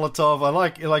love Molotov. I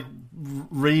like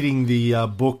reading the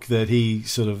book that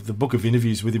the book of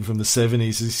interviews with him from the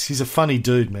 70s. He's a funny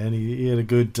dude, man. He had a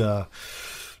good,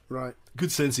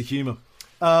 good sense of humour.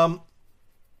 Now,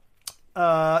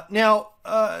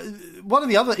 one of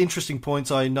the other interesting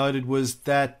points I noted was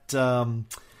that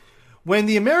when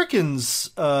the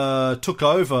Americans took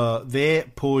over their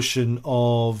portion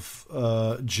of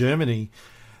Germany,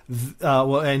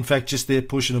 in fact, just their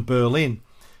portion of Berlin,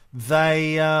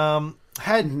 they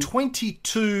had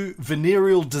 22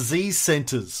 venereal disease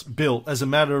centres built as a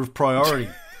matter of priority.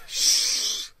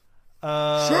 Shit!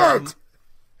 I'm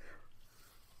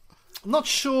not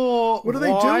sure what are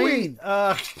why. they doing?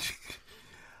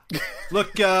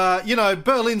 Look,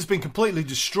 Berlin's been completely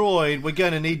destroyed. We're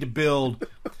going to need to build...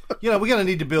 we're going to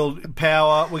need to build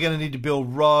power. We're going to need to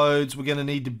build roads. We're going to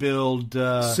need to build...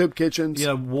 soup kitchens.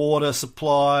 Water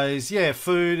supplies. Yeah,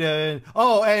 food.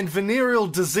 And venereal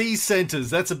disease centres.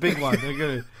 That's a big one. They're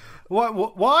going to...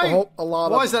 Why? A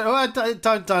lot why of is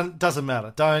that? Don't, doesn't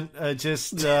matter. Don't,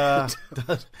 just... don't.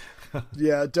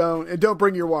 Yeah, don't. And don't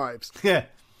bring your wives. Yeah.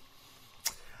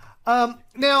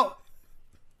 Now...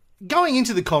 Going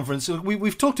into the conference,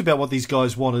 we've talked about what these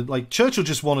guys wanted. Like, Churchill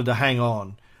just wanted to hang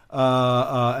on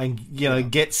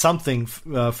and get something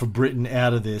for Britain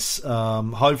out of this.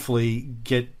 Hopefully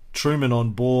get Truman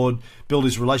on board, build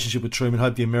his relationship with Truman,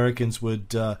 hope the Americans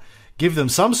would give them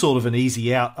some sort of an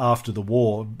easy out after the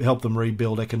war, help them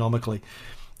rebuild economically,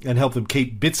 and help them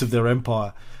keep bits of their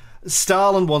empire.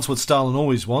 Stalin wants what Stalin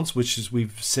always wants, which, as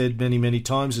we've said many, many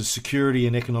times, is security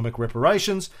and economic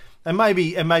reparations. And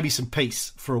maybe some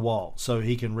peace for a while so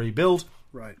he can rebuild.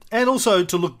 Right. And also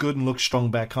to look good and look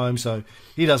strong back home so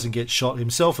he doesn't get shot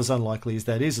himself, as unlikely as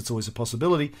that is. It's always a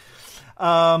possibility.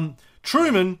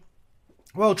 Truman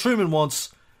wants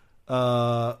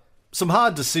some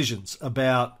hard decisions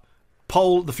about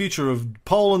the future of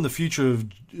Poland, the future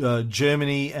of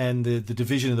Germany, and the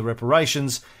division of the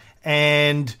reparations,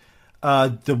 and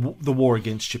the war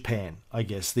against Japan. I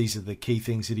guess these are the key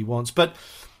things that he wants. But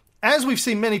as we've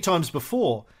seen many times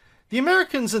before, the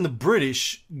Americans and the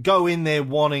British go in there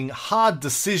wanting hard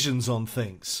decisions on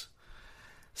things.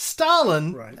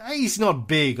 Stalin, he's not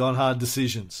big on hard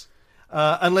decisions,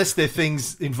 unless they're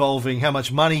things involving how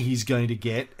much money he's going to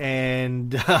get,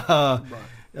 and well,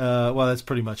 that's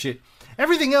pretty much it.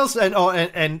 Everything else,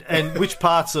 and which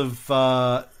parts of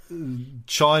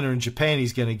China and Japan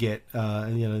he's going to get,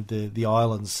 the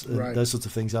islands, those sorts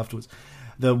of things afterwards.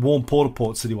 The warm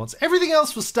ports that he wants. Everything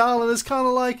else for Stalin is kind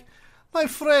of like, my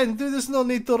friend, there's no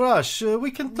need to rush.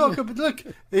 We can talk about... Look,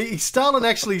 Stalin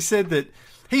actually said that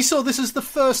he saw this as the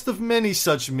first of many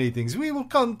such meetings. We will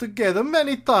come together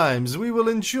many times. We will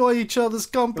enjoy each other's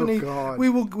company. Oh, God. We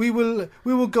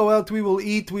will go out. We will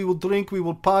eat. We will drink. We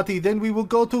will party. Then we will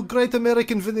go to Great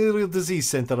American Venereal Disease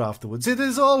Center afterwards. It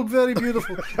is all very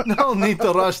beautiful. No need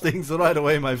to rush things right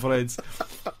away, my friends.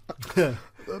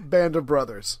 Band of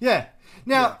brothers. Yeah.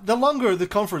 Now, the longer the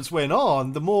conference went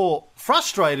on, the more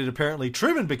frustrated apparently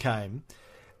Truman became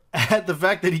at the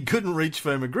fact that he couldn't reach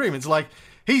firm agreements. Like,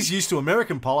 he's used to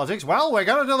American politics. Well, we're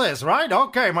going to do this, right?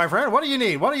 Okay, my friend, what do you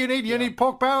need? What do you need? You need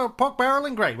pork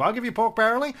barreling? Great. Well, I'll give you pork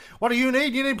barreling. What do you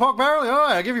need? You need pork barreling? All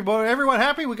right, I'll give you everyone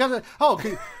happy? We got it. Oh,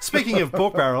 speaking of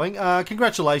pork barreling,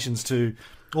 congratulations to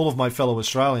all of my fellow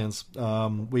Australians.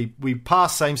 We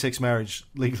passed same-sex marriage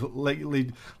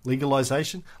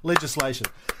legislation.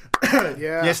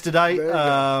 Yesterday.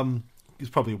 It's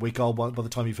probably a week old by the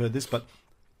time you've heard this, but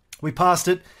we passed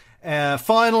it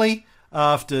finally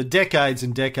after decades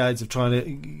and decades of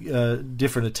trying to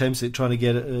different attempts at trying to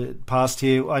get it passed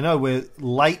here. I know we're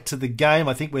late to the game.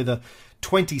 I think we're the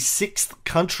 26th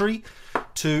country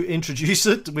to introduce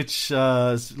it, which is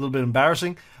a little bit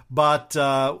embarrassing, but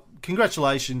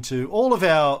congratulations to all of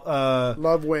our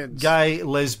love wins, gay,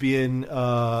 lesbian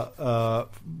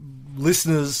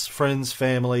listeners, friends,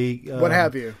 family, what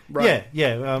have you. Right. You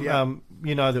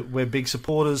know that we're big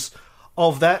supporters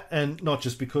of that, and not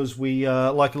just because we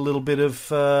like a little bit of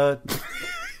that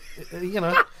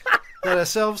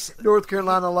ourselves. North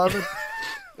Carolina love it.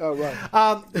 Oh right.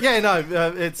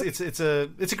 It's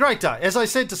a great day. As I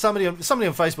said to somebody on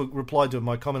Facebook replied to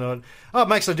my comment on it. Oh, it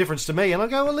makes no difference to me. And I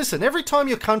go, well, listen. Every time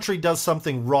your country does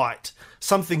something right,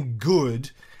 something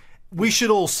good, we should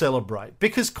all celebrate,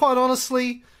 because quite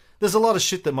honestly, there's a lot of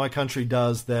shit that my country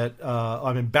does that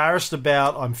I'm embarrassed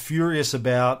about, I'm furious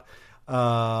about.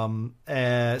 So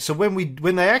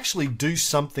when they actually do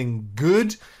something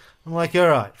good, I'm like, all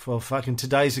right, well, fucking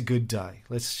today's a good day.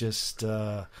 Let's just...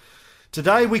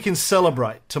 Today we can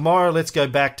celebrate. Tomorrow let's go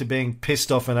back to being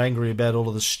pissed off and angry about all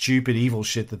of the stupid, evil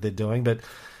shit that they're doing. But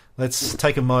let's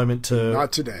take a moment to...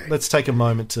 Not today. Let's take a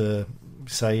moment to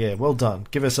say, yeah, well done.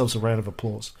 Give ourselves a round of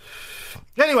applause.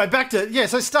 Anyway, back to... Yeah,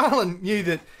 so Stalin knew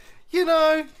that,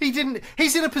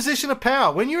 he's in a position of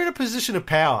power. When you're in a position of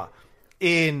power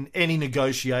in any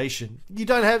negotiation,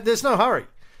 there's no hurry.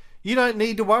 You don't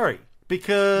need to worry.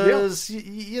 Because,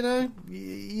 you're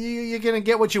going to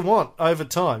get what you want over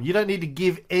time. You don't need to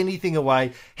give anything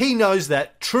away. He knows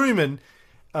that. Truman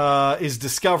is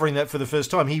discovering that for the first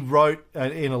time. He wrote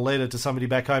in a letter to somebody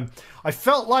back home, I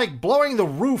felt like blowing the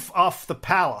roof off the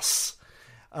palace.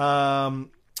 Halfway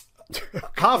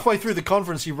through the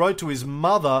conference, he wrote to his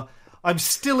mother, I'm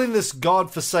still in this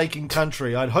godforsaken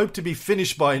country. I'd hoped to be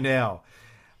finished by now.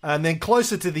 And then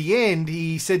closer to the end,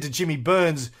 he said to Jimmy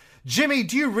Burns, Jimmy,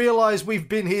 do you realize we've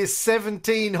been here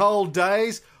 17 whole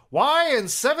days? Why, in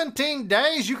 17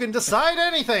 days you can decide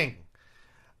anything?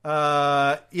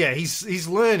 He's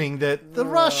learning that the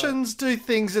Russians do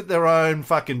things at their own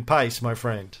fucking pace, my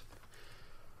friend.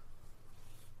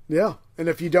 Yeah. And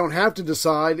if you don't have to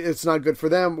decide, it's not good for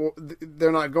them.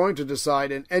 They're not going to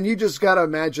decide. And you just got to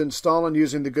imagine Stalin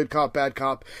using the good cop, bad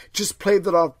cop, just played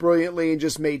that off brilliantly and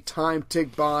just made time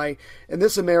tick by. And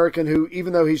this American who,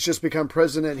 even though he's just become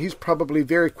president, he's probably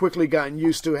very quickly gotten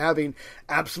used to having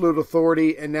absolute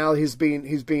authority. And now he's being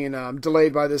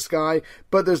delayed by this guy.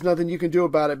 But there's nothing you can do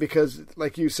about it because,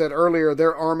 like you said earlier,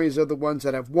 their armies are the ones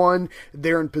that have won.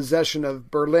 They're in possession of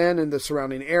Berlin and the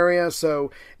surrounding area. So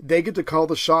they get to call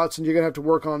the shots, and you're going to have to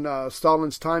work on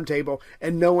Stalin's timetable,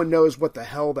 and no one knows what the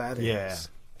hell that is.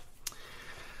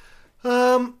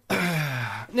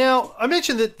 Now, I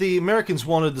mentioned that the Americans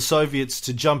wanted the Soviets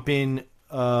to jump in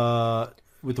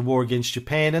with the war against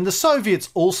Japan, and the Soviets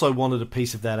also wanted a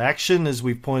piece of that action, as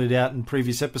we've pointed out in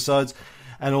previous episodes,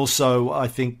 and also I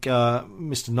think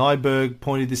Mr. Nyberg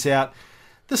pointed this out.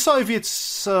 The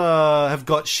Soviets have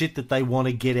got shit that they want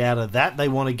to get out of that. They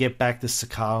want to get back the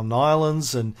Sakhalin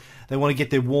Islands, and they want to get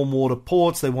their warm water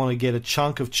ports. They want to get a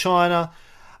chunk of China.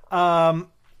 Former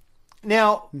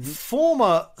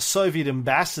Soviet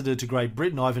ambassador to Great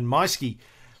Britain, Ivan Maisky,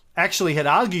 actually had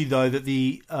argued, though, that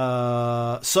the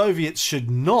Soviets should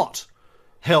not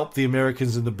help the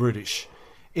Americans and the British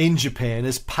in Japan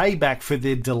as payback for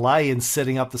their delay in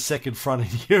setting up the second front in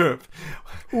Europe.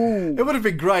 Ooh. It would have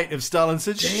been great if Stalin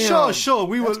said, "Sure,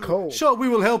 we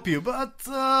will help you, but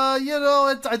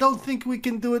I don't think we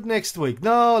can do it next week.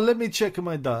 No, let me check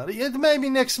my diary. Maybe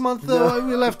next month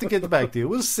we'll have to get back to you.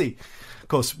 We'll see." Of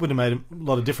course, it wouldn't have made a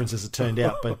lot of difference as it turned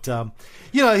out, but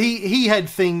he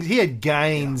had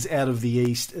gains out of the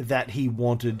East that he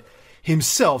wanted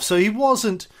himself, so he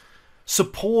wasn't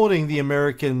supporting the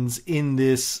Americans in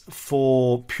this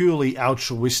for purely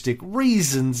altruistic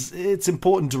reasons. It's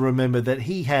important to remember that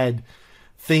he had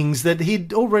things that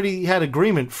he'd already had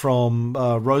agreement from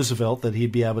Roosevelt that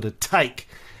he'd be able to take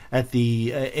at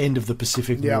the end of the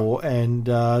Pacific War, and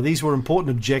these were important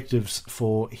objectives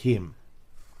for him.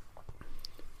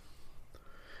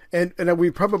 And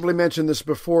we probably mentioned this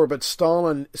before, but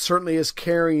Stalin certainly is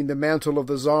carrying the mantle of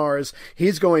the Tsars.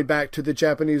 He's going back to the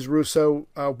Japanese-Russo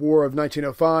War of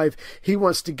 1905. He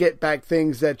wants to get back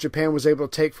things that Japan was able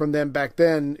to take from them back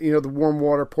then, the warm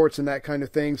water ports and that kind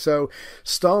of thing. So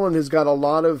Stalin has got a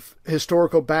lot of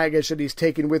historical baggage that he's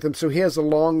taken with him. So he has a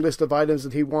long list of items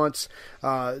that he wants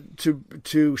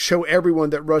to show everyone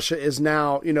that Russia is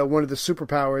now, one of the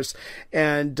superpowers.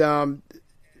 And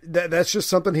that's just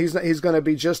something he's going to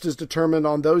be just as determined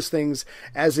on those things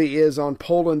as he is on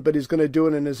Poland, but he's going to do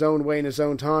it in his own way, in his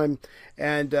own time.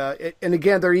 And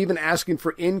again, they're even asking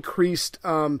for increased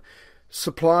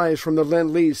supplies from the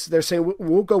Lend-Lease. They're saying,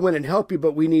 we'll go in and help you,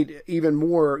 but we need even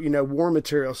more, war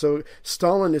material. So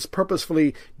Stalin is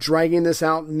purposefully dragging this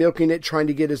out, milking it, trying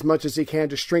to get as much as he can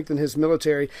to strengthen his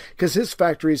military, because his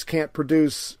factories can't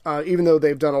produce, even though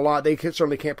they've done a lot, they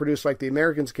certainly can't produce like the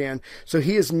Americans can. So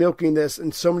he is milking this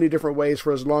in so many different ways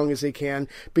for as long as he can,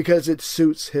 because it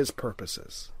suits his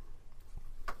purposes.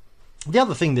 The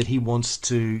other thing that he wants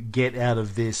to get out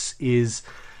of this is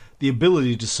the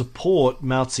ability to support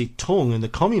Mao Zedong and the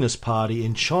Communist Party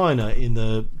in China in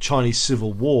the Chinese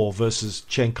Civil War versus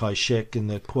Chiang Kai-shek and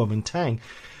the Kuomintang.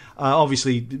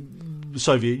 Obviously, the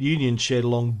Soviet Union shared a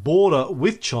long border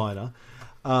with China,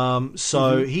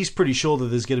 So he's pretty sure that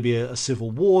there's going to be a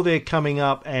civil war there coming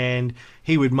up, and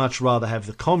he would much rather have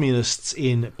the communists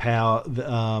in power.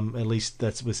 At least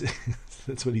that's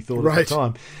what he thought at the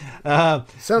time.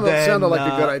 Sounded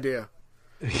like a good idea.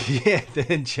 Yeah,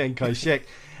 then Chiang Kai-shek.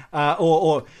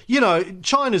 Or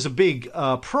China's a big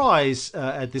prize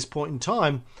at this point in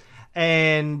time,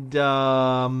 and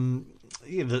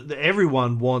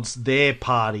everyone wants their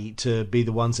party to be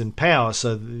the ones in power,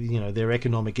 so their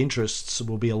economic interests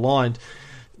will be aligned.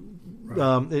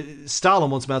 Stalin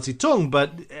wants Mao Zedong,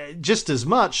 but just as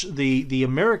much the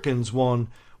Americans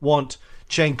want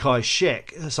Chiang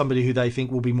Kai-shek, somebody who they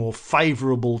think will be more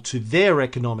favourable to their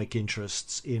economic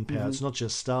interests in power. It's not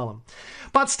just Stalin.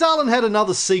 But Stalin had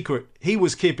another secret he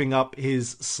was keeping up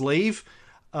his sleeve.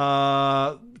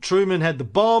 Truman had the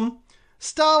bomb.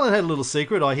 Stalin had a little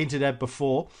secret I hinted at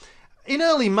before. In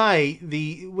early May,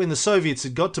 when the Soviets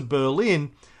had got to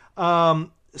Berlin,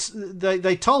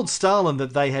 they told Stalin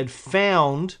that they had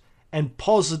found and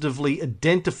positively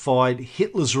identified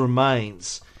Hitler's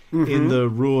remains in the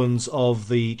ruins of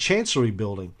the Chancellery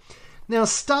building. Now,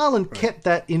 Stalin kept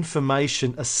that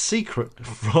information a secret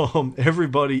from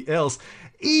everybody else,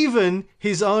 even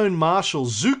his own Marshal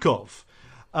Zhukov.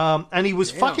 And he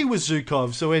was fucking with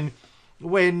Zhukov. So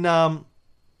when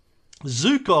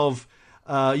Zhukov,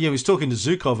 he was talking to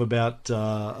Zhukov about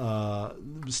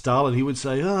Stalin, he would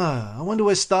say, I wonder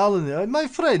where Stalin is. My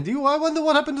friend, I wonder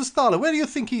what happened to Stalin. Where do you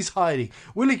think he's hiding?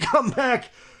 Will he come back?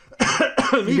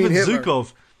 Even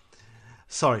Zhukov.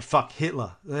 Sorry, fuck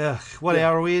Hitler. What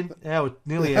hour are we in?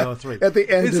 Nearly hour 3. At the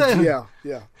end of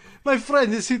my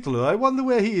friend is Hitler. I wonder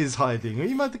where he is hiding.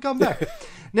 He might come back.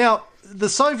 Now, the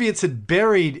Soviets had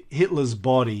buried Hitler's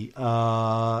body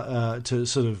to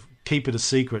sort of keep it a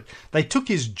secret. They took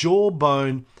his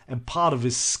jawbone and part of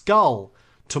his skull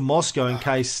to Moscow in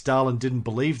case Stalin didn't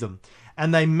believe them.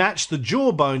 And they matched the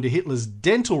jawbone to Hitler's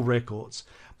dental records.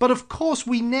 But of course,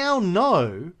 we now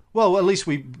know, well, at least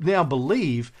we now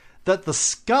believe, that the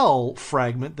skull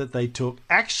fragment that they took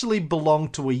actually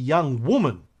belonged to a young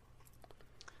woman,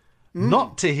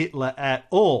 not to Hitler at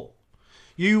all.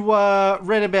 You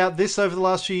read about this over the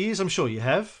last few years? I'm sure you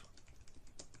have.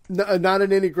 No, not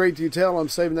in any great detail. I'm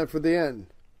saving that for the end.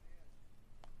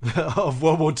 Of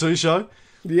World War II show?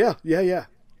 Yeah.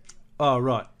 Oh,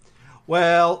 right.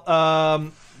 Well,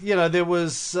 there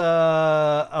was,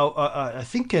 I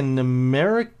think, an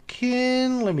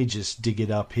American... Let me just dig it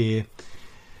up here.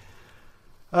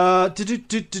 The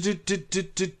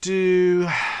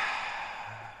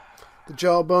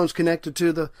jawbone's connected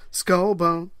to the skull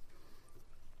bone.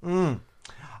 Well,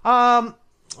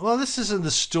 this isn't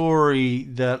the story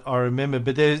that I remember,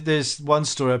 but there's one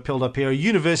story I pulled up here. A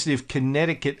University of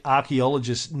Connecticut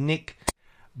archaeologist, Nick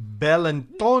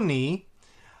Bellantoni,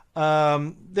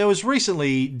 there was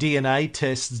recently DNA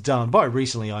tests done. By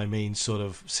recently, I mean sort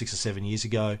of 6 or 7 years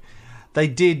ago. They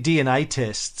did DNA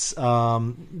tests.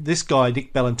 This guy,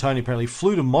 Nick Bellantoni, apparently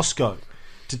flew to Moscow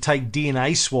to take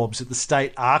DNA swabs at the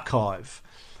State Archive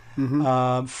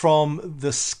from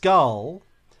the skull,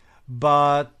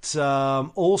 but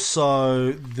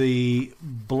also the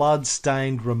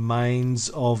blood-stained remains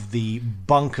of the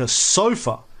bunker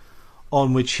sofa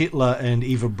on which Hitler and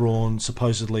Eva Braun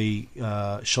supposedly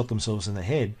shot themselves in the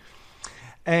head.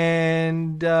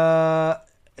 And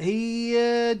he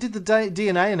did the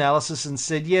DNA analysis and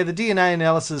said, the DNA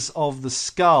analysis of the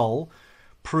skull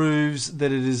proves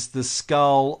that it is the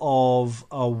skull of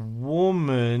a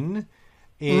woman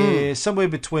somewhere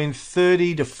between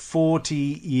 30 to 40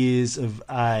 years of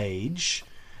age.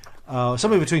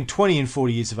 Somewhere between 20 and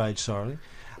 40 years of age, sorry.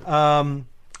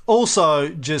 Also,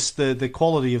 just the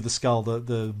quality of the skull.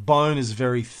 The bone is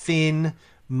very thin.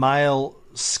 Male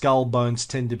skull bones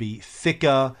tend to be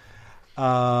thicker.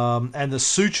 And the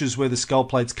sutures where the skull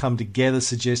plates come together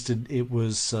suggested it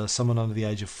was someone under the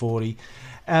age of 40.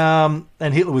 And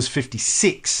Hitler was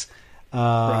 56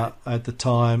 at the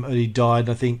time he died.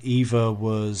 I think Eva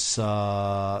was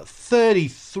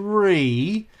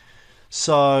 33.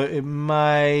 So it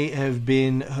may have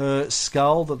been her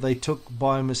skull that they took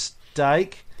by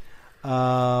mistake.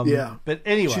 But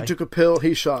anyway. She took a pill,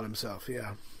 he shot himself,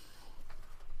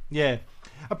 Yeah.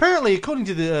 Apparently, according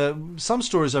to some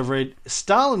stories I've read,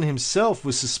 Stalin himself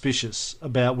was suspicious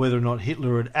about whether or not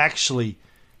Hitler had actually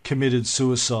committed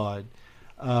suicide,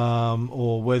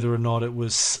 or whether or not it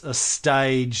was a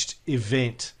staged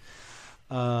event.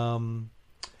 So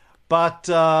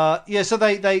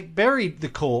they buried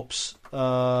the corpse,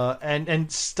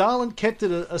 and Stalin kept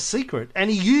it a secret,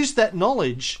 and he used that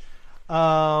knowledge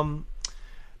to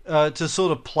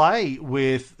sort of play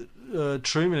with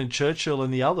Truman and Churchill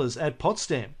and the others at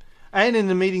Potsdam, and in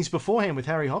the meetings beforehand with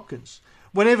Harry Hopkins,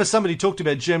 whenever somebody talked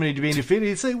about Germany to being defeated,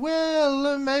 he'd say,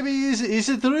 well, maybe is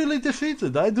it really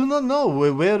defeated? I do not know.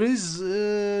 Where is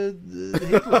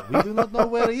Hitler? We do not know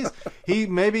where he is.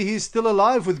 Maybe he's still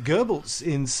alive with Goebbels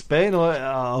in Spain or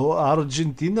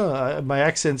Argentina. My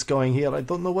accent's going here. I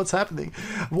don't know what's happening.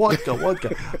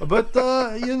 Vodka. But,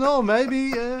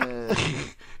 maybe...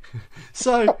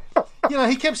 So,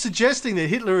 he kept suggesting that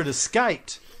Hitler had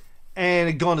escaped and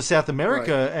had gone to South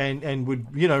America and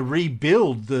would,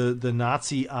 rebuild the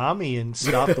Nazi army and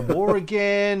start the war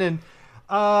again. And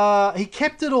he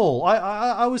kept it all.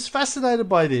 I was fascinated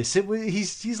by this.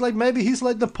 He's like, maybe he's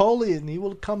like Napoleon. He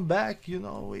will come back,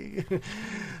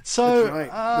 So, that's right.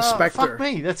 The Spectre. Fuck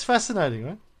me. That's fascinating,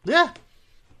 right? Yeah.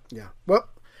 Yeah. Well,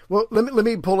 let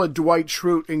me pull a Dwight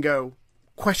Schrute and go,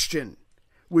 question.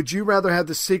 Would you rather have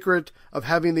the secret of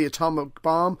having the atomic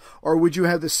bomb, or would you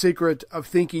have the secret of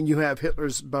thinking you have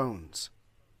Hitler's bones?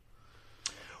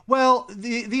 Well,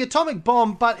 the atomic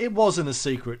bomb, but it wasn't a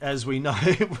secret, as we know.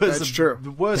 It was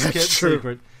the worst kept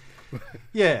secret.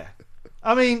 Yeah.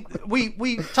 I mean,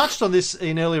 we touched on this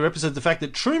in earlier episodes, the fact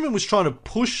that Truman was trying to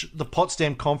push the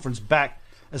Potsdam Conference back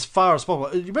as far as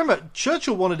possible. You remember,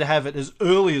 Churchill wanted to have it as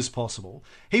early as possible.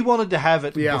 He wanted to have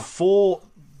it before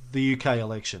the UK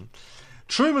election.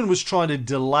 Truman was trying to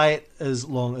delay it as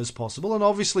long as possible, and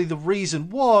obviously the reason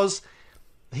was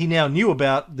he now knew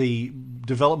about the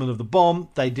development of the bomb.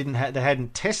 They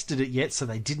hadn't tested it yet, so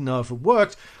they didn't know if it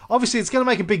worked. Obviously, it's going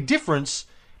to make a big difference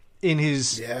in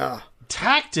his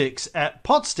tactics at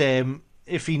Potsdam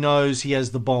if he knows he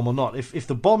has the bomb or not. If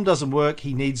the bomb doesn't work,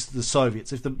 he needs the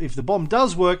Soviets. If the bomb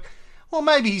does work, well,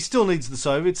 maybe he still needs the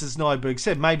Soviets, as Nyberg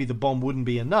said. Maybe the bomb wouldn't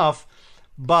be enough,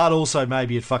 but also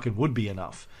maybe it fucking would be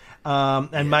enough.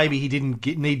 Maybe he didn't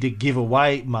need to give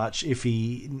away much if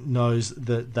he knows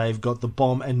that they've got the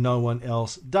bomb and no one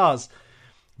else does.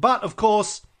 But, of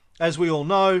course, as we all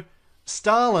know,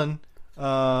 Stalin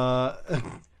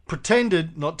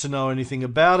pretended not to know anything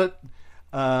about it,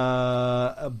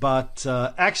 but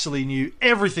actually knew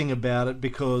everything about it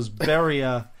because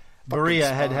Beria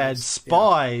had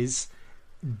spies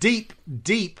deep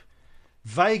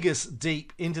Vegas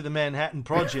deep into the Manhattan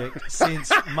Project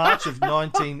since March of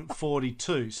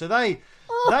 1942. So they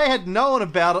had known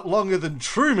about it longer than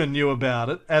Truman knew about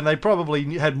it, and they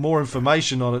probably had more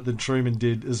information on it than Truman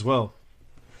did as well.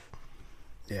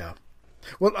 Yeah.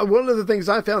 Well, one of the things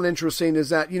I found interesting is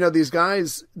that, these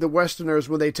guys, the Westerners,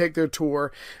 when they take their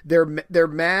tour, they're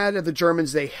mad at the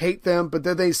Germans. They hate them, but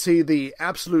then they see the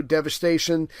absolute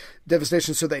devastation,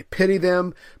 so they pity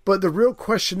them. But the real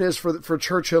question is for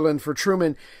Churchill and for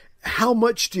Truman, how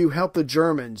much do you help the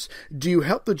Germans? Do you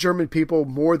help the German people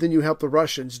more than you help the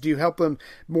Russians? Do you help them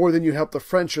more than you help the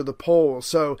French or the Poles?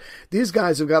 So these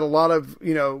guys have got a lot of,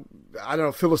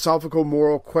 philosophical,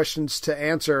 moral questions to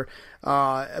answer.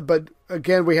 But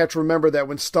again, we have to remember that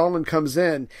when Stalin comes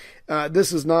in,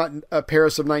 this is not a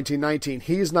Paris of 1919.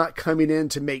 He's not coming in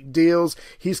to make deals.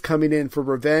 He's coming in for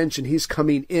revenge, and he's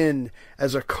coming in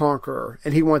as a conqueror.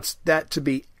 And he wants that to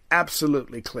be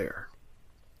absolutely clear.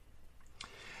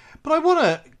 But I want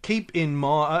to keep in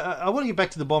mind, I want to get back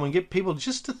to the bomb and get people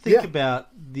just to think about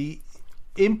the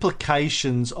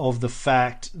implications of the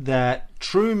fact that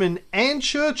Truman and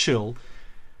Churchill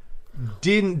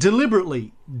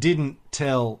deliberately didn't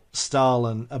tell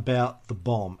Stalin about the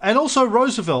bomb. And also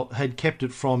Roosevelt had kept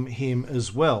it from him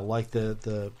as well, like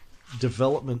the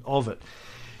development of it.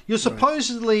 You're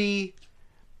supposedly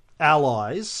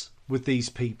allies with these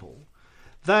people.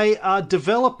 They are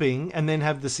developing and then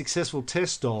have the successful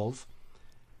test of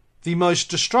the most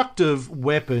destructive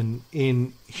weapon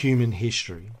in human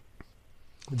history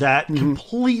that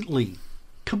completely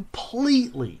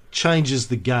changes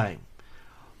the game,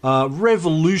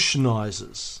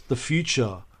 revolutionizes the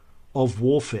future of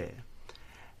warfare.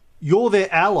 You're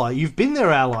their ally. You've been their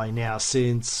ally now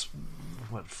since,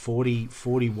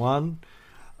 41?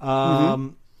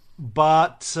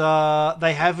 But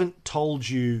they haven't told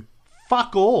you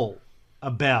fuck all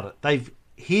about it. They've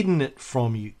hidden it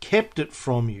from you, kept it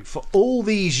from you for all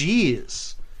these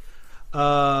years.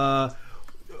 I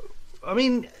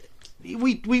mean,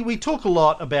 we talk a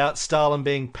lot about Stalin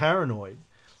being paranoid.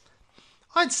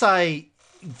 I'd say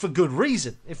for good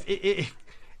reason.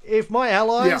 If my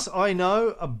allies I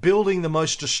know are building the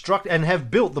most destructive and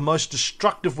have built the most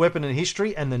destructive weapon in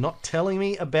history, and they're not telling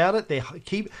me about it,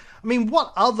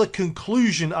 what other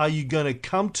conclusion are you going to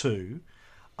come to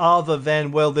other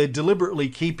than, well, they're deliberately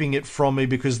keeping it from me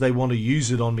because they want to use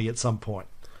it on me at some point?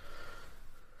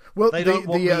 Well, they don't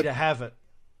want me to have it.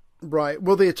 Right.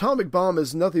 Well, the atomic bomb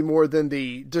is nothing more than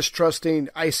the distrusting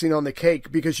icing on the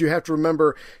cake, because you have to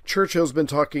remember Churchill's been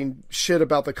talking shit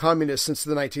about the communists since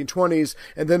the 1920s.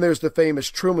 And then there's the famous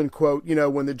Truman quote,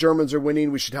 when the Germans are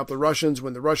winning, we should help the Russians.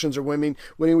 When the Russians are winning,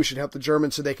 we should help the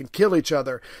Germans so they can kill each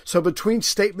other. So between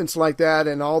statements like that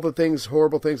and all the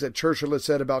horrible things that Churchill has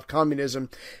said about communism,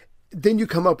 then you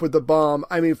come up with the bomb.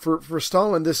 I mean, for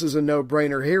Stalin, this is a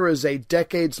no-brainer. Here is a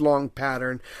decades-long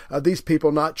pattern of these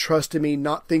people not trusting me,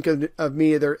 not thinking of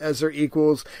me as their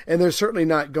equals, and they're certainly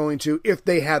not going to, if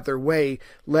they had their way,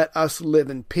 let us live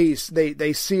in peace.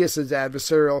 They see us as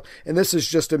adversarial, and this is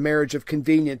just a marriage of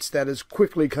convenience that is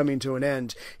quickly coming to an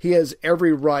end. He has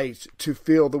every right to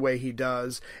feel the way he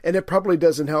does, and it probably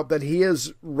doesn't help that he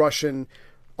is Russian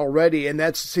already, and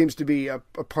that seems to be a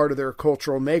part of their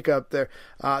cultural makeup. That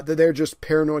they're just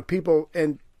paranoid people,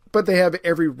 but they have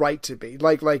every right to be.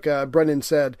 Like Brennan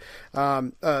said,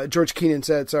 George Kennan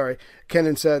said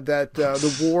that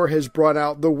the war has brought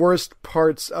out the worst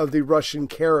parts of the Russian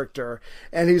character,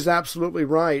 and he's absolutely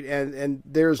right. And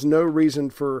there's no reason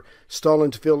for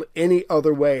Stalin to feel any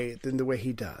other way than the way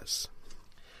he does.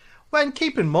 Well, and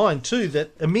keep in mind, too,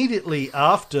 that immediately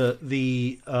after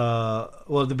the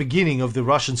beginning of the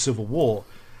Russian Civil War,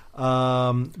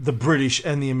 the British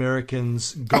and the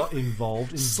Americans got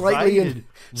involved. Slightly invaded.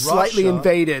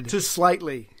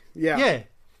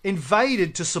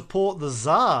 Invaded to support the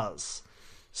Tsars.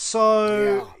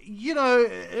 So,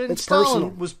 and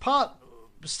Stalin was part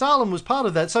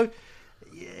of that. So,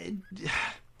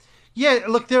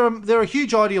 look, there are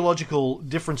huge ideological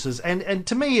differences, and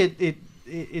to me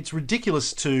it's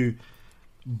ridiculous to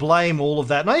blame all of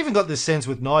that. And I even got this sense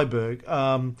with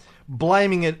Nyberg,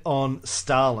 blaming it on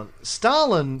Stalin.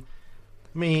 Stalin,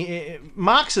 I mean,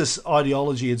 Marxist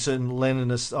ideology and certain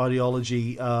Leninist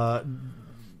ideology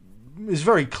is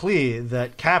very clear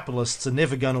that capitalists are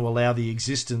never going to allow the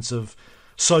existence of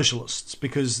socialists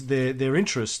because their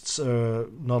interests are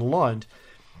not aligned.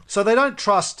 So they don't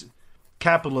trust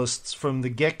capitalists from the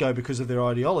get-go because of their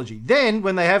ideology. Then,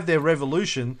 when they have their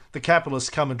revolution, the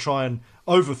capitalists come and try and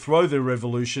overthrow their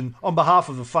revolution on behalf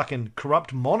of a fucking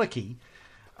corrupt monarchy.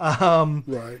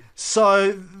 Right.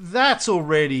 So that's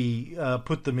already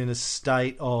put them in a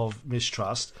state of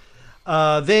mistrust.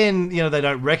 Then, they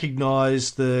don't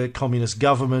recognise the communist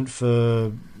government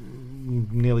for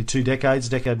nearly 2 decades,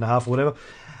 decade and a half or whatever.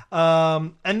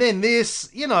 And then this,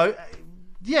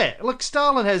 look,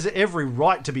 Stalin has every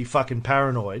right to be fucking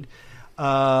paranoid.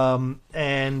 I don't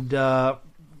know.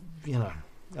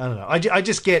 I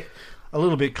just get a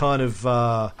little bit kind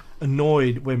of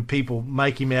annoyed when people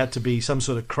make him out to be some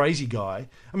sort of crazy guy.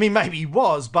 I mean, maybe he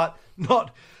was, but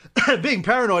not... being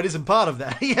paranoid isn't part of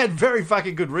that. He had very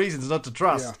fucking good reasons not to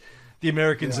trust the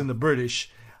Americans and the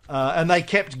British, and they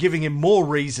kept giving him more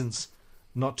reasons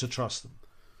not to trust them.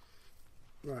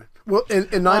 Right. Well, and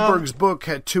Nyberg's book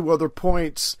had 2 other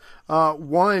points.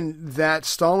 One, that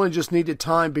Stalin just needed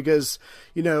time because,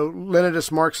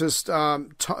 Leninist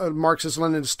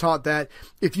Marxist-Leninists taught that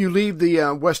if you leave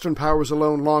the Western powers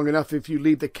alone long enough, if you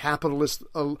leave the capitalists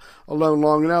alone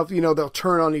long enough, they'll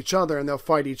turn on each other and they'll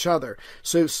fight each other.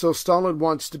 So Stalin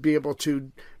wants to be able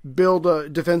to build a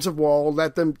defensive wall,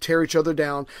 let them tear each other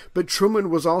down. But Truman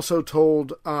was also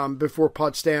told before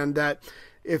Potsdam that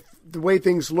if the way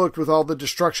things looked with all the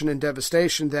destruction and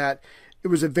devastation, that it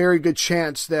was a very good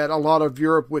chance that a lot of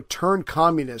Europe would turn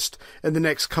communist in the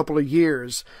next couple of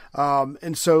years.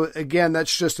 And so, again,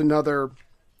 that's just another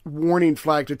warning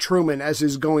flag to Truman as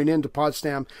he's going into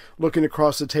Potsdam, looking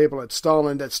across the table at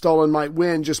Stalin, that Stalin might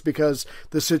win just because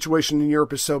the situation in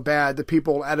Europe is so bad. The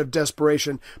people, out of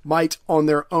desperation, might on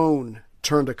their own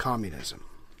turn to communism.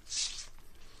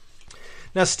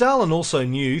 Now, Stalin also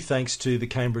knew, thanks to the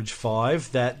Cambridge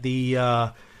Five, that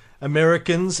the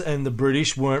Americans and the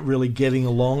British weren't really getting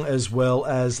along as well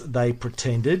as they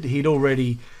pretended. He'd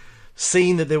already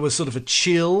seen that there was sort of a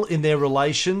chill in their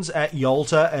relations at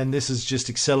Yalta, and this has just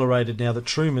accelerated now that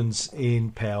Truman's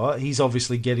in power. He's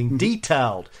obviously getting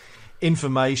detailed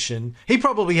information. He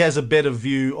probably has a better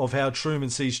view of how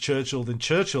Truman sees Churchill than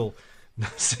Churchill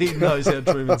knows how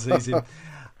Truman sees him.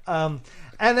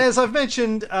 And as I've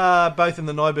mentioned, both in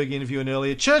the Nyberg interview and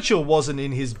earlier, Churchill wasn't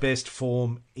in his best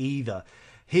form either.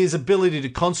 His ability to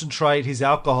concentrate, his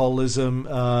alcoholism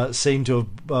seemed to have...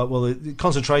 the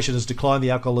concentration has declined,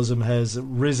 the alcoholism has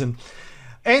risen.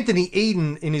 Anthony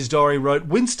Eden, in his diary, wrote,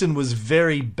 Winston was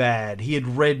very bad. He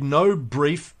had read no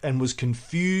brief and was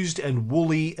confused and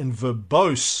woolly and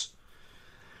verbose.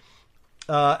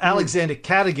 Alexander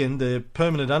Cadogan, the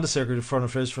permanent Undersecretary of Foreign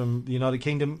Affairs from the United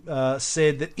Kingdom,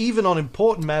 said that even on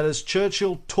important matters,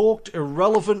 Churchill talked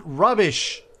irrelevant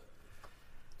rubbish.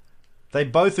 They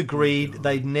both agreed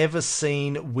they'd never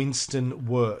seen Winston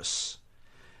worse.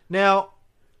 Now,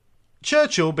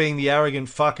 Churchill, being the arrogant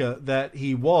fucker that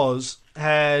he was,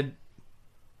 had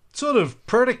sort of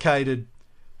predicated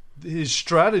his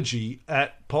strategy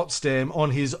at Potsdam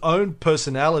on his own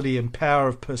personality and power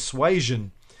of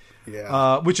persuasion,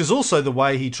 which is also the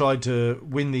way he tried to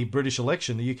win the British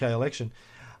election, the UK election,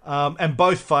 and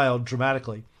both failed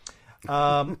dramatically.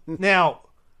 Now,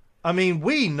 I mean,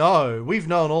 we've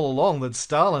known all along that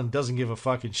Stalin doesn't give a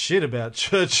fucking shit about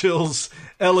Churchill's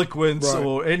eloquence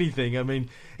or anything. I mean,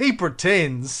 he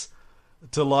pretends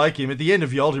to like him. At the end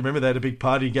of Yalta, remember they had a big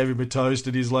party, gave him a toast,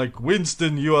 and he's like,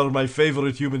 Winston, you are my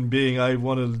favourite human being. I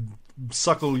want to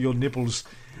suckle your nipples.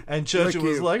 And Churchill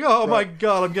was like, oh my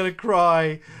God, I'm going to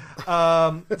cry.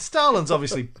 Stalin's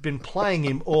obviously been playing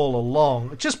him all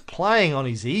along, just playing on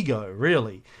his ego,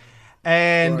 really.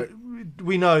 And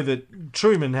we know that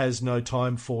Truman has no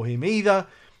time for him either.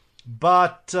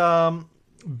 But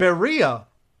Beria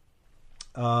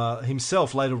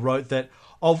himself later wrote that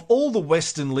of all the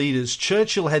Western leaders,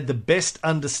 Churchill had the best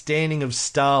understanding of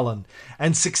Stalin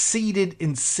and succeeded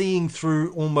in seeing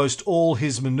through almost all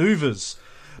his manoeuvres.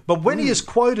 But when he is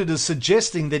quoted as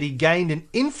suggesting that he gained an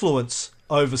influence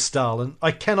over Stalin,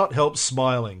 I cannot help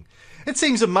smiling. It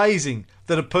seems amazing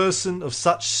that a person of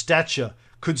such stature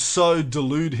could so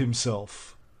delude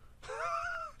himself.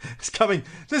 This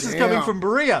is coming from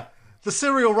Beria, the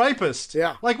serial rapist.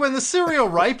 Yeah. Like when the serial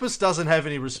rapist doesn't have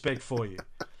any respect for you.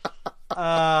 You're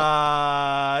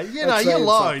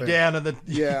low down in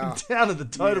the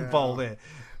totem pole there.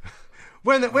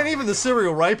 When even the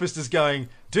serial rapist is going,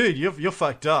 dude, you're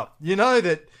fucked up. You know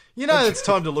it's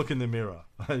time to look in the mirror.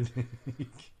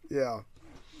 Yeah.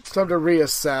 It's time to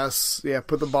reassess. Yeah,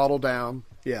 put the bottle down.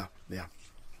 Yeah.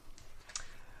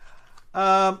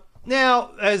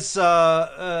 Now, as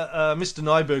Mr.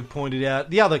 Nyberg pointed out,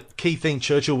 the other key thing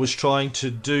Churchill was trying to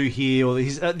do here, or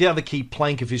the other key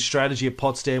plank of his strategy at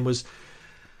Potsdam, was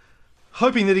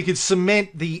hoping that he could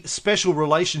cement the special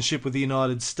relationship with the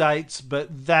United States,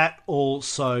 but that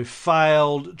also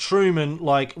failed. Truman,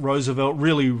 like Roosevelt,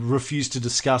 really refused to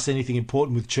discuss anything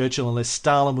important with Churchill unless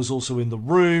Stalin was also in the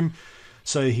room,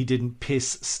 so he didn't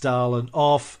piss Stalin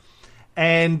off.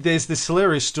 And there's this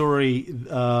hilarious story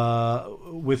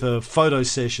with a photo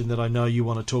session that I know you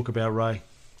want to talk about, Ray.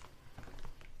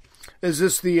 Is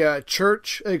this the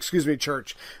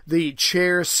the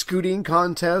chair scooting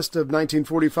contest of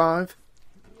 1945?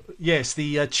 Yes,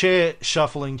 the chair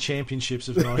shuffling championships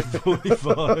of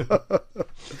 1945.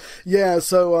 Yeah,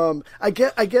 so I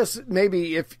guess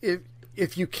maybe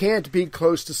if you can't be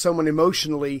close to someone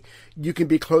emotionally, you can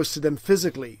be close to them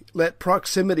physically. Let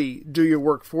proximity do your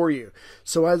work for you.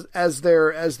 So as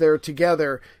they're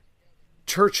together,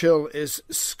 Churchill is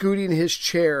scooting his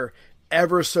chair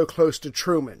ever so close to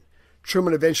Truman.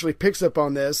 Truman eventually picks up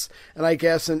on this, and I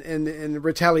guess in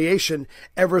retaliation,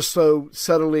 ever so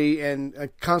subtly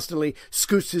and constantly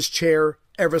scoots his chair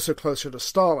ever so closer to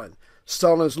Stalin.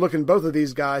 Stalin is looking at both of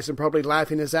these guys and probably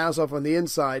laughing his ass off on the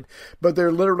inside, but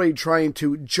they're literally trying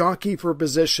to jockey for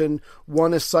position.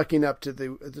 One is sucking up to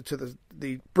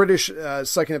the British,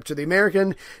 sucking up to the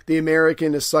American. The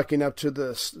American is sucking up to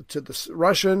the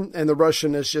Russian, and the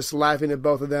Russian is just laughing at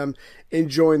both of them,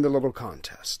 enjoying the little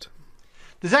contest.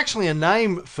 There's actually a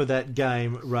name for that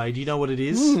game, Ray. Do you know what it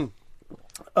is?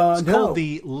 It's called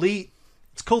the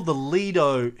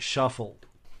Lido Shuffle.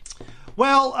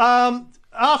 Well,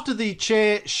 after the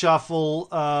chair shuffle,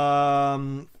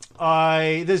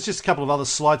 there's just a couple of other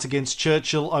slights against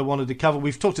Churchill I wanted to cover.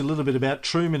 We've talked a little bit about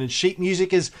Truman and sheet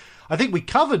music, as I think we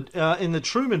covered in the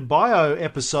Truman bio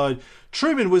episode.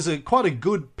 Truman was quite a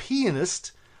good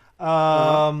pianist,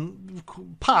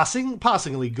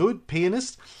 passingly good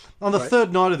pianist. On the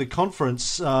third night of the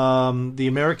conference, the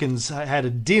Americans had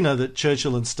a dinner that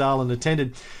Churchill and Stalin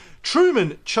attended.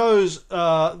 Truman chose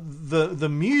the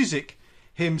music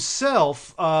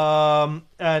himself,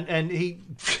 and he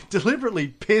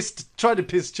deliberately tried to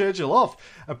piss Churchill off,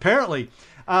 apparently.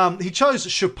 He chose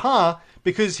Chopin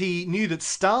because he knew that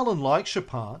Stalin liked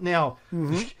Chopin. Now,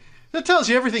 that tells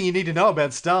you everything you need to know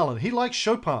about Stalin. He likes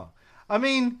Chopin. I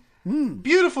mean,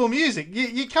 beautiful music.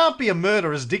 You can't be a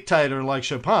murderous dictator like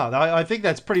Chopin. I think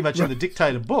that's pretty much in the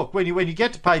dictator book. When you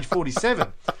get to page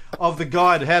 47 of the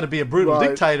guide How to Be a Brutal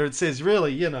Dictator, it says,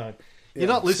 really, you're not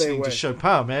listening to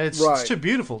Chopin, man. It's too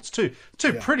beautiful. It's too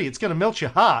pretty. It's going to melt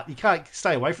your heart. You can't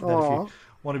stay away from that if you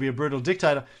want to be a brutal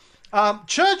dictator.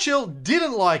 Churchill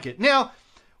didn't like it. Now,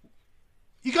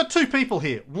 you got two people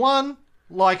here. One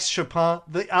likes Chopin,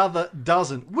 the other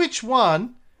doesn't. Which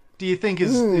one do you think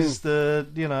is the,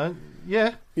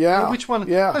 Yeah. Yeah. Which one?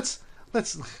 Yeah.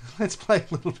 let's play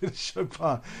a little bit of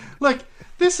Chopin. Like,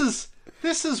 this is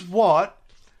what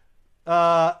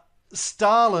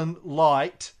Stalin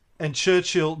liked and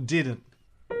Churchill didn't.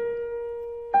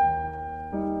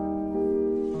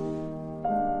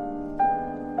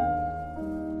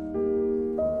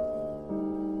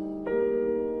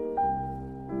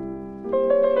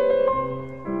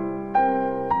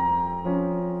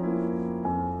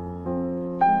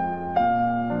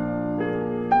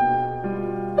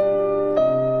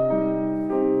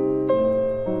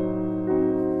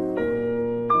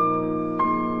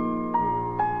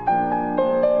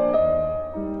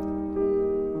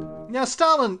 Now,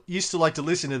 Stalin used to like to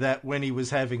listen to that when he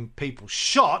was having people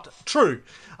shot. True.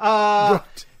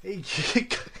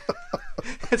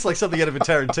 It's like something out of a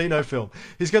Tarantino film.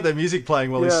 He's got that music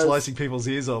playing while he's slicing people's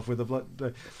ears off with a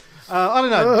blood. I don't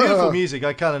know. Beautiful music.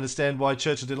 I can't understand why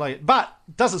Churchill didn't like it. But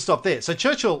it doesn't stop there. So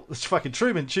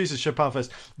Truman chooses Chopin first.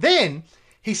 Then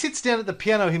he sits down at the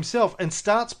piano himself and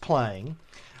starts playing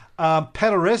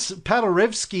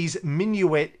Paderewski's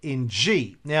Minuet in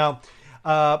G. Now,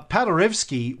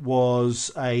 Paderewski was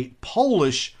a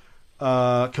Polish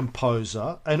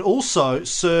composer and also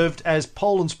served as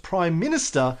Poland's prime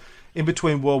minister in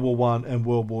between World War I and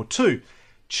World War II.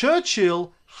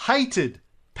 Churchill hated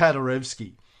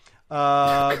Paderewski.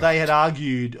 They had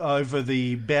argued over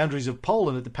the boundaries of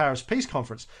Poland at the Paris Peace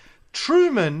Conference.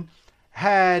 Truman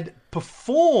had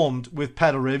performed with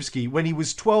Paderewski when he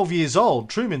was 12 years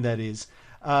old, Truman that is,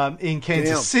 in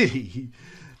Kansas City.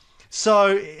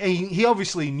 So he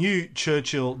obviously knew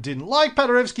Churchill didn't like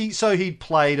Paderewski, so he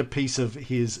played a piece of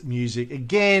his music.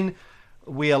 Again,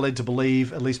 we are led to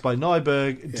believe, at least by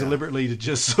Nyberg, deliberately to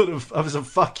just sort of, as a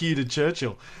fuck you to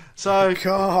Churchill. So,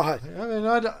 God, I mean,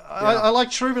 I like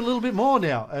Truman a little bit more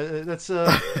now.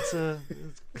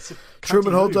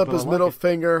 Truman holds up his middle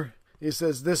finger. He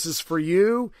says, "This is for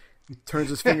you." Turns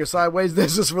his finger sideways.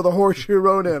 "This is for the horse you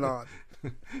rode in on."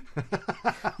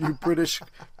 You British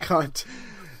cunt.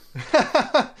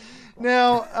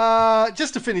 Now,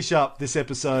 just to finish up this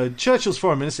episode, Churchill's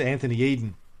Foreign Minister, Anthony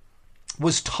Eden,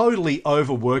 was totally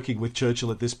overworking with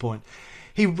Churchill at this point.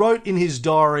 He wrote in his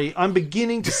diary, "I'm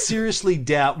beginning to seriously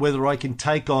doubt whether I can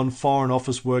take on Foreign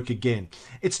Office work again.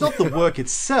 It's not the work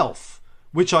itself,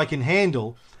 which I can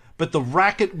handle, but the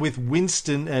racket with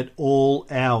Winston at all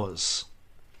hours."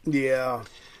 Yeah.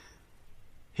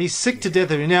 He's sick to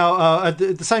death. Now, at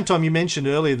the same time, you mentioned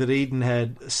earlier that Eden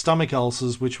had stomach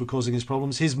ulcers, which were causing his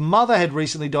problems. His mother had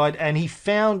recently died, and he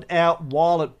found out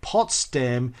while at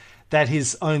Potsdam that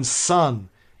his own son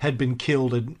had been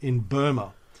killed in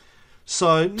Burma.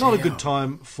 So not a good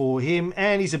time for him,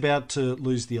 and he's about to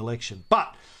lose the election.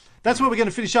 But that's where we're going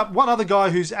to finish up. One other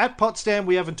guy who's at Potsdam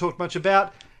we haven't talked much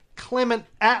about, Clement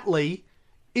Attlee,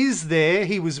 is there.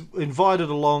 He was invited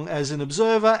along as an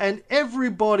observer, and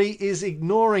everybody is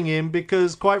ignoring him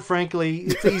because, quite frankly,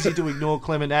 it's easy to ignore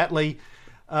Clement Attlee.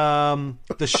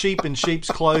 The sheep in sheep's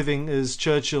clothing, as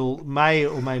Churchill may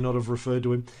or may not have referred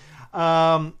to him.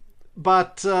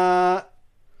 But the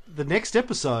next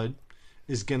episode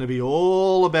is going to be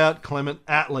all about Clement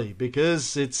Attlee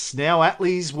because it's now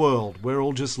Attlee's world. We're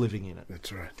all just living in it.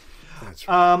 That's right. That's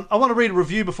right. I want to read a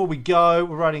review before we go.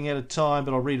 We're running out of time,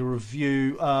 but I'll read a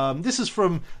review. This is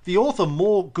from the author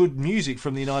More Good Music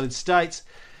from the United States.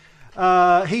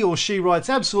 He or she writes,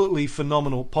 "Absolutely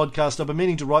phenomenal podcast. I've been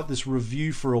meaning to write this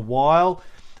review for a while,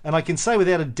 and I can say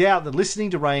without a doubt that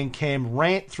listening to Ray and Cam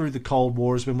rant through the Cold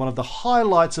War has been one of the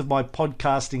highlights of my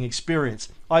podcasting experience.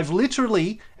 I've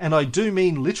literally, and I do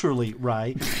mean literally,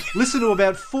 Ray, listened to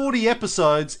about 40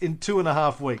 episodes in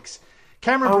 2.5 weeks.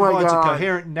 Cameron provides a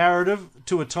coherent narrative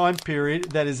to a time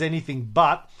period that is anything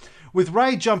but, with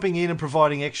Ray jumping in and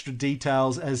providing extra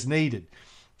details as needed.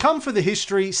 Come for the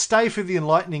history, stay for the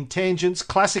enlightening tangents,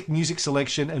 classic music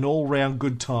selection, and all-round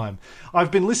good time. I've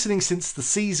been listening since the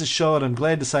Caesar show, and I'm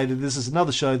glad to say that this is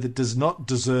another show that does not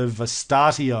deserve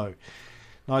Vastatio."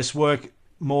 Nice work,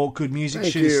 More Good Music.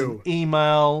 Thank Shoot us you. an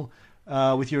email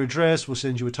with your address. We'll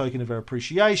send you a token of our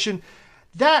appreciation.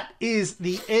 That is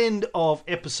the end of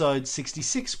episode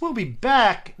 66. We'll be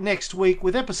back next week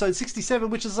with episode 67,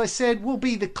 which, as I said, will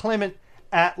be the Clement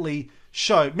Attlee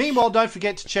show. Meanwhile, don't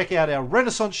forget to check out our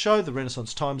Renaissance show,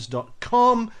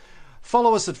 therenaissancetimes.com.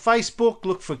 Follow us at Facebook.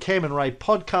 Look for Cam and Ray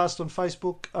Podcast on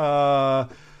Facebook.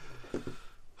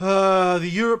 The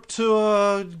Europe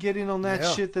tour, get in on that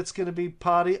shit. That's going to be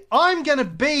party. I'm going to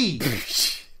be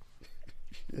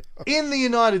in the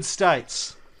United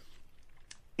States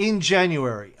in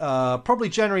January, probably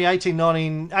January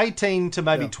 18 to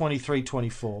maybe 23,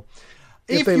 24.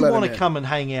 If you want to come and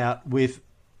hang out with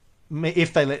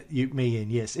If they let me in,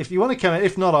 yes. If you want to come in,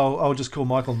 if not, I'll just call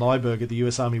Michael Nyberg at the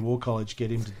US Army War College,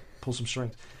 get him to pull some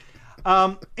strings.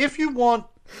 If you want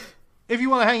to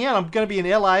hang out, I'm going to be in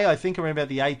LA, I think, around about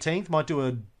the 18th. Might do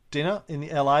a dinner in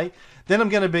the LA. Then I'm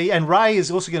going to be, and Ray is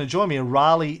also going to join me in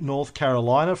Raleigh, North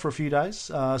Carolina for a few days,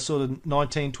 sort of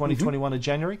 19, 20, 21 of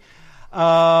January.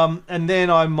 And then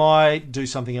I might do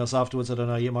something else afterwards. I don't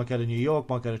know yet. Might go to New York,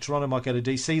 might go to Toronto, might go to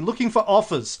DC. Looking for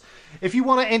offers. If you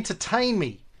want to entertain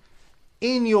me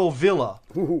in your villa,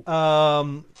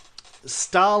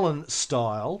 Stalin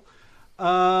style,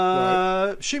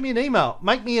 shoot me an email.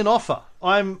 Make me an offer.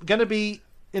 I'm going to be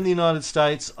in the United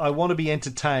States. I want to be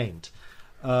entertained.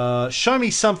 Show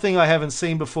me something I haven't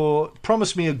seen before.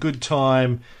 Promise me a good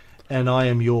time, and I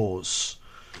am yours.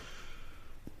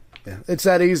 Yeah, it's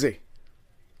that easy.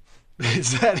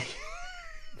 It's that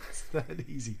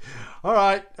easy. All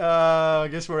right. I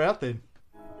guess we're out then.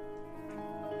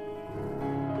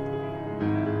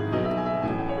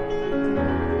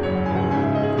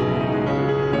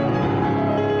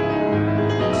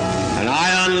 An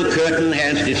iron curtain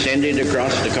has descended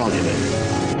across the continent.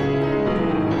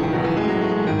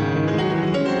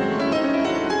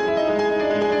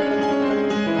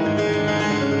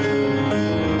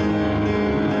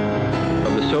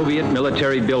 Soviet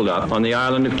military buildup on the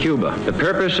island of Cuba. The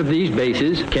purpose of these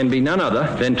bases can be none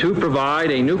other than to provide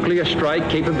a nuclear strike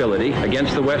capability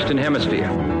against the Western Hemisphere.